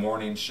days of thy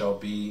mourning shall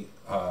be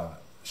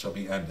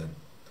ended.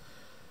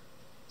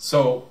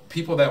 So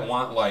people that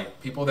want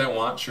light, people that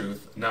want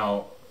truth,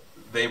 now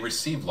they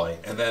receive light,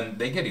 and then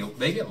they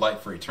get light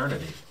for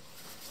eternity.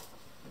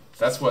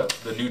 That's what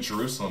the New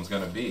Jerusalem's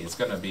going to be. It's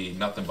going to be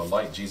nothing but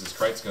light. Jesus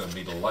Christ's going to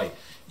be the light.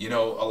 You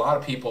know, a lot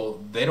of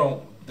people, they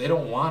don't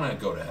want to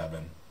go to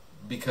heaven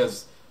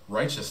because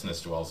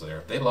righteousness dwells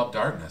there. They love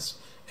darkness,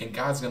 and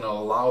God's going to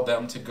allow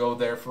them to go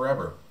there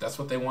forever. That's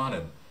what they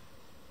wanted.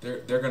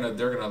 They're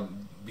gonna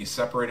be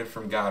separated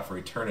from God for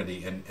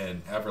eternity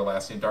in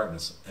everlasting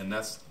darkness, and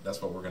that's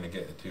what we're going to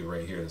get to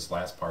right here. This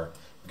last part.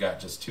 We've got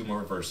just two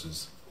more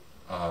verses,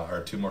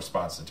 or two more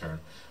spots to turn.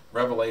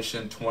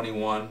 Revelation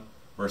 21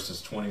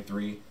 verses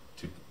 23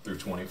 through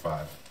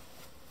 25.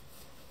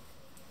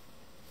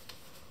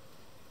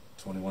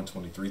 21,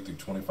 23 through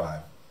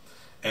 25.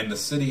 And the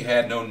city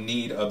had no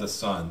need of the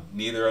sun,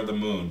 neither of the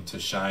moon, to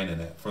shine in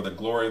it. For the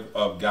glory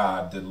of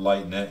God did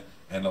lighten it,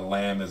 and the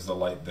Lamb is the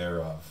light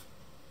thereof.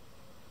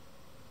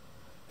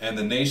 And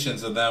the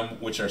nations of them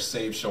which are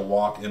saved shall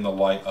walk in the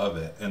light of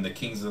it, and the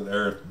kings of the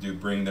earth do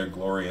bring their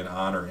glory and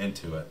honor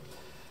into it.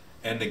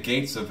 And the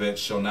gates of it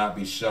shall not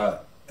be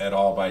shut at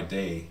all by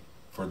day,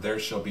 for there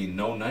shall be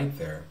no night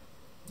there.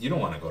 You don't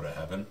want to go to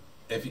heaven.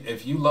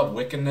 If you love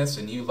wickedness,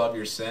 and you love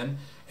your sin,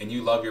 and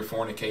you love your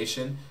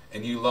fornication,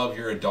 and you love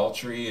your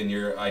adultery and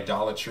your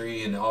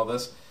idolatry and all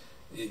this,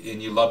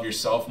 and you love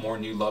yourself more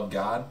than you love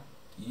God,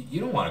 you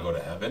don't want to go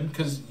to heaven,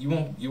 because you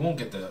won't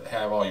get to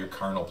have all your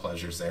carnal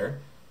pleasures there.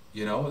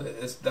 You know,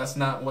 that's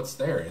not what's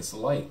there. It's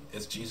light.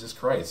 It's Jesus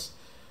Christ.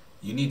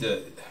 You need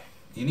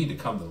to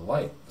come to the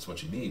light. That's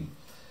what you need.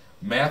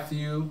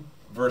 Matthew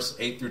verse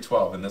 8 through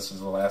 12, and this is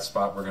the last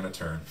spot we're going to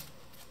turn.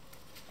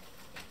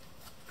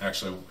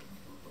 Actually,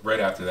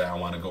 right after that, I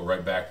want to go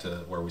right back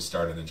to where we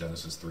started in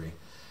Genesis 3.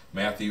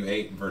 Matthew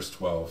 8 verse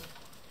 12.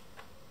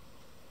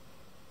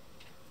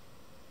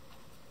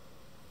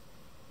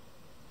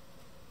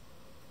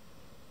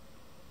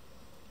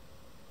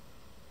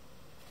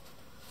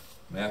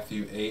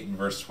 Matthew 8 and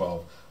verse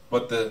 12.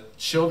 But the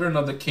children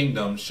of the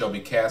kingdom shall be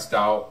cast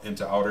out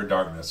into outer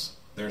darkness.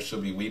 There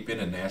shall be weeping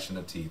and gnashing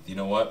of teeth. You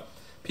know what?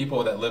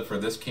 People that live for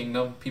this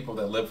kingdom, people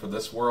that live for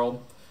this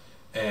world,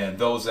 and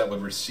those that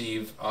would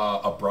receive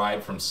a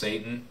bribe from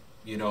Satan,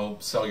 you know,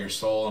 sell your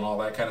soul and all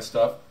that kind of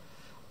stuff.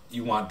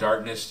 You want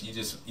darkness. You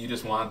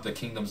just want the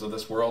kingdoms of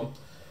this world.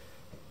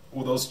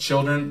 Well, those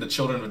children, the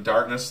children of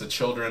darkness, the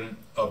children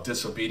of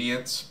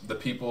disobedience, the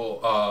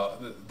people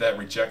that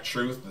reject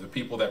truth, the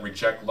people that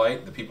reject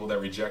light, the people that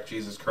reject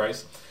Jesus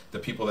Christ, the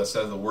people that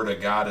says the word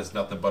of God is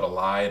nothing but a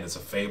lie and it's a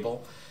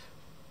fable.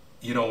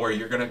 You know where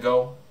you're going to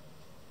go?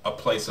 A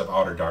place of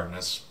outer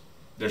darkness.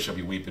 There shall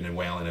be weeping and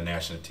wailing and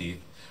gnashing of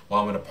teeth. Well,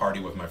 I'm going to party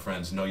with my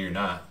friends. No, you're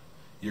not.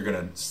 You're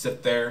going to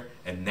sit there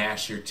and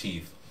gnash your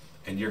teeth.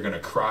 And you're going to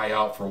cry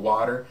out for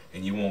water,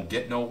 and you won't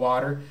get no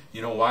water.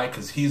 You know why?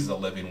 Because He's the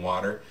living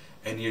water.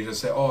 And you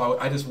just say, oh,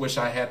 I just wish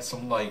I had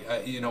some light.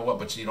 You know what?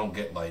 But you don't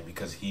get light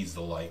because He's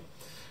the light.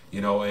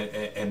 You know,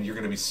 and you're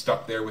going to be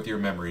stuck there with your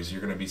memories.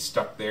 You're going to be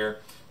stuck there,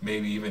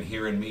 maybe even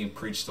hearing me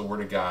preach the Word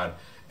of God,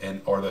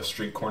 or the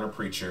street corner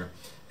preacher.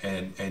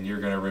 And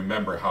you're going to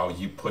remember how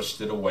you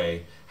pushed it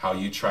away, how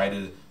you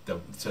tried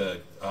to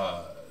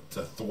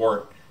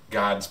thwart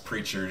God's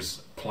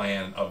preacher's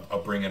plan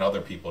of bringing other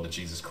people to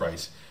Jesus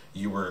Christ.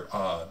 You were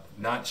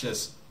not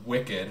just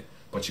wicked,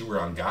 but you were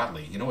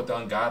ungodly. You know what the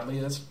ungodly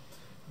is?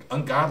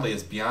 Ungodly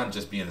is beyond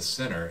just being a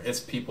sinner. It's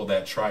people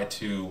that try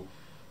to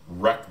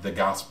wreck the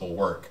gospel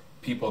work.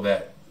 People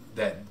that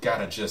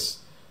gotta just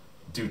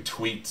do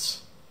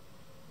tweets.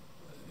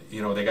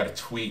 You know, they gotta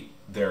tweet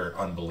their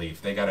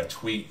unbelief. They gotta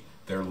tweet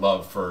their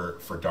love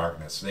for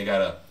darkness. They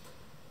gotta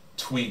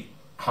tweet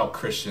how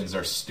Christians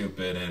are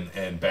stupid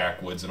and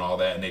backwoods and all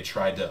that, and they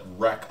tried to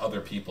wreck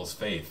other people's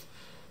faith.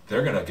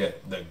 They're going to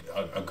get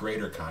a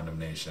greater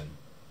condemnation.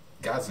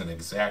 God's going to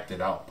exact it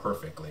out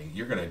perfectly.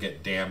 You're going to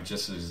get damned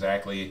just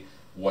exactly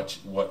what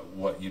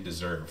you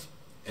deserve.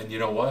 And you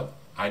know what?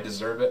 I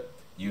deserve it.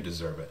 You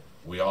deserve it.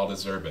 We all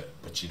deserve it,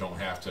 but you don't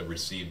have to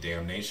receive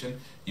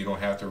damnation. You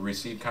don't have to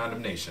receive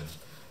condemnation.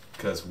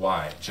 Because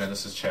why?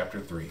 Genesis chapter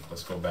 3.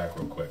 Let's go back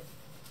real quick.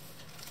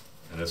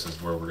 And this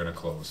is where we're going to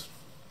close.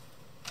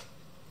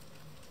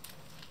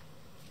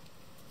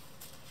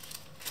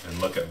 And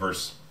look at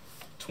verse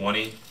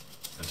 20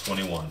 and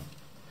 21.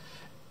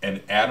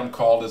 And Adam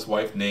called his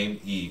wife's name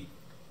Eve,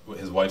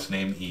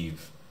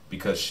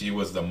 because she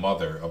was the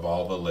mother of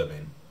all the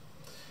living.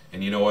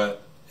 And you know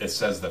what? It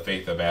says the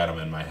faith of Adam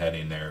in my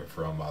heading there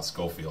from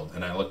Schofield.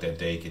 And I looked at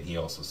Dake, and he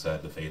also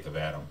said the faith of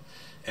Adam.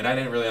 And I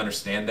didn't really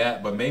understand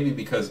that, but maybe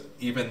because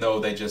even though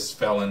they just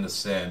fell into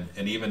sin,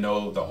 and even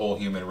though the whole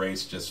human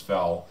race just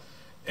fell,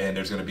 and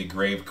there's going to be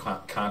grave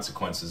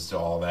consequences to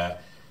all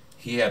that,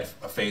 he had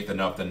a faith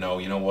enough to know,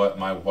 you know what,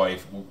 my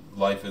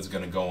life is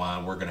going to go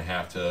on. We're going to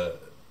have to,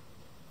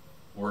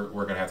 we're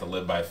going to have to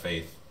live by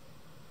faith.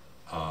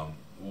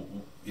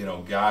 You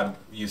know, God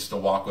used to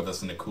walk with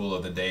us in the cool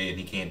of the day, and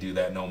he can't do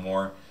that no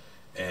more.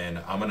 And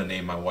I'm going to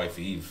name my wife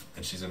Eve,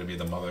 and she's going to be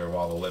the mother of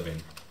all the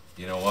living.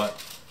 You know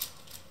what?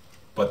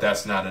 But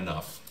that's not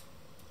enough.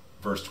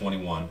 Verse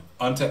 21.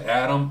 Unto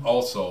Adam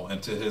also,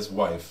 and to his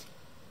wife.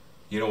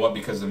 You know what?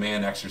 Because the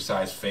man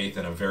exercised faith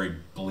in a very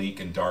bleak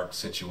and dark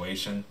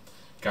situation,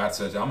 God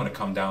says, I'm going to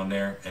come down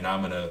there, and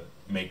I'm going to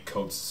make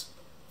coats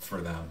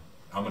for them.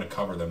 I'm going to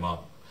cover them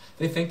up.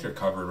 They think they're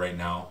covered right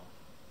now,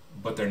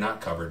 but they're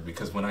not covered,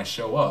 because when I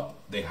show up,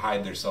 they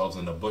hide themselves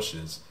in the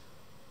bushes.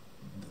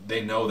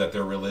 They know that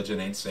their religion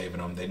ain't saving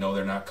them. They know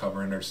they're not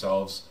covering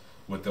themselves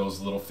with those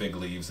little fig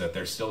leaves, that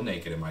they're still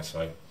naked in my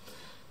sight.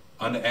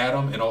 Unto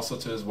Adam and also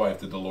to his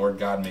wife did the Lord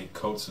God make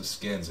coats of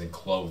skins and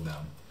clothe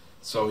them.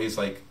 So he's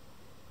like,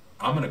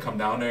 I'm going to come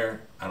down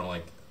there. I don't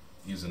like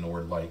using the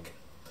word like.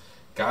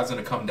 God's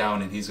going to come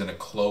down, and he's going to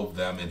clothe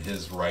them in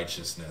his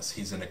righteousness.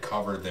 He's going to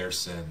cover their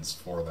sins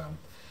for them.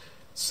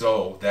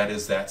 So that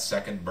is that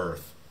second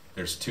birth.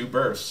 There's two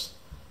births.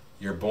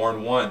 You're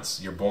born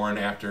once. You're born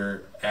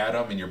after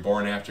Adam, and you're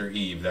born after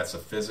Eve. That's a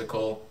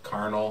physical,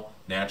 carnal,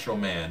 natural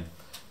man.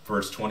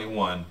 Verse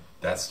 21,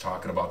 that's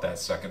talking about that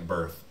second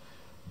birth.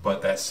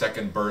 But that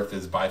second birth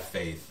is by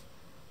faith.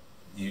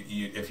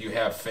 If you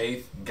have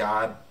faith,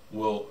 God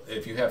will,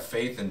 if you have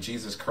faith in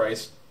Jesus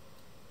Christ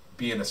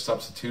being a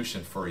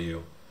substitution for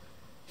you,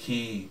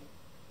 he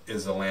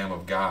is the Lamb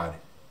of God.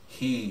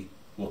 He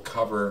will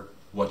cover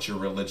what your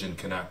religion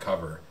cannot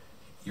cover.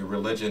 Your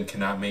religion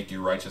cannot make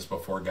you righteous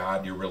before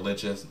God. Your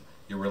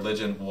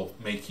religion will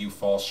make you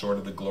fall short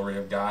of the glory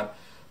of God.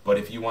 But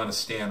if you want to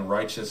stand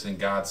righteous in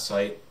God's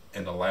sight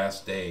in the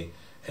last day,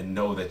 and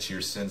know that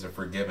your sins are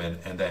forgiven,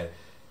 and that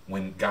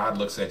when God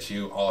looks at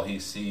you, all he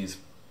sees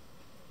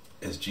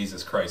is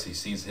Jesus Christ. He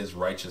sees his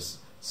righteous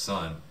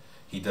Son.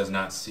 He does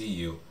not see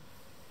you.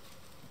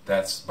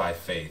 That's by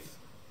faith.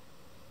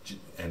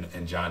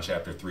 And John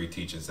chapter 3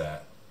 teaches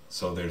that.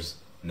 So there's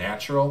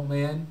natural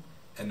man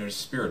and there's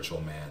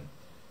spiritual man.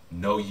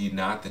 Know ye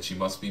not that you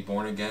must be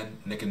born again?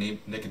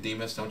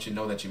 Nicodemus, don't you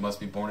know that you must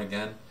be born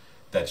again?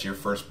 That your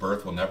first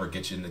birth will never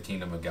get you in the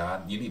kingdom of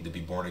God? You need to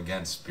be born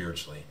again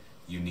spiritually.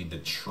 You need to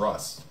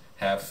trust,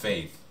 have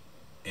faith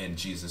in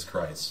Jesus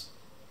Christ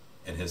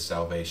and his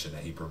salvation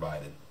that he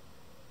provided.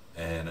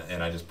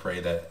 And I just pray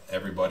that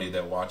everybody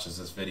that watches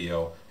this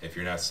video, if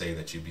you're not saved,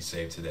 that you be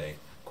saved today.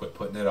 Quit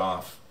putting it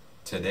off.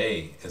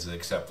 Today is an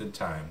accepted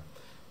time.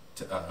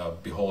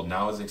 Behold,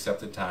 now is the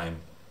accepted time.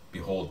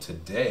 Behold,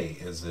 today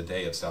is the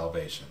day of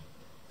salvation.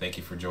 Thank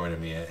you for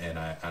joining me, and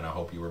I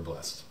hope you were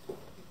blessed.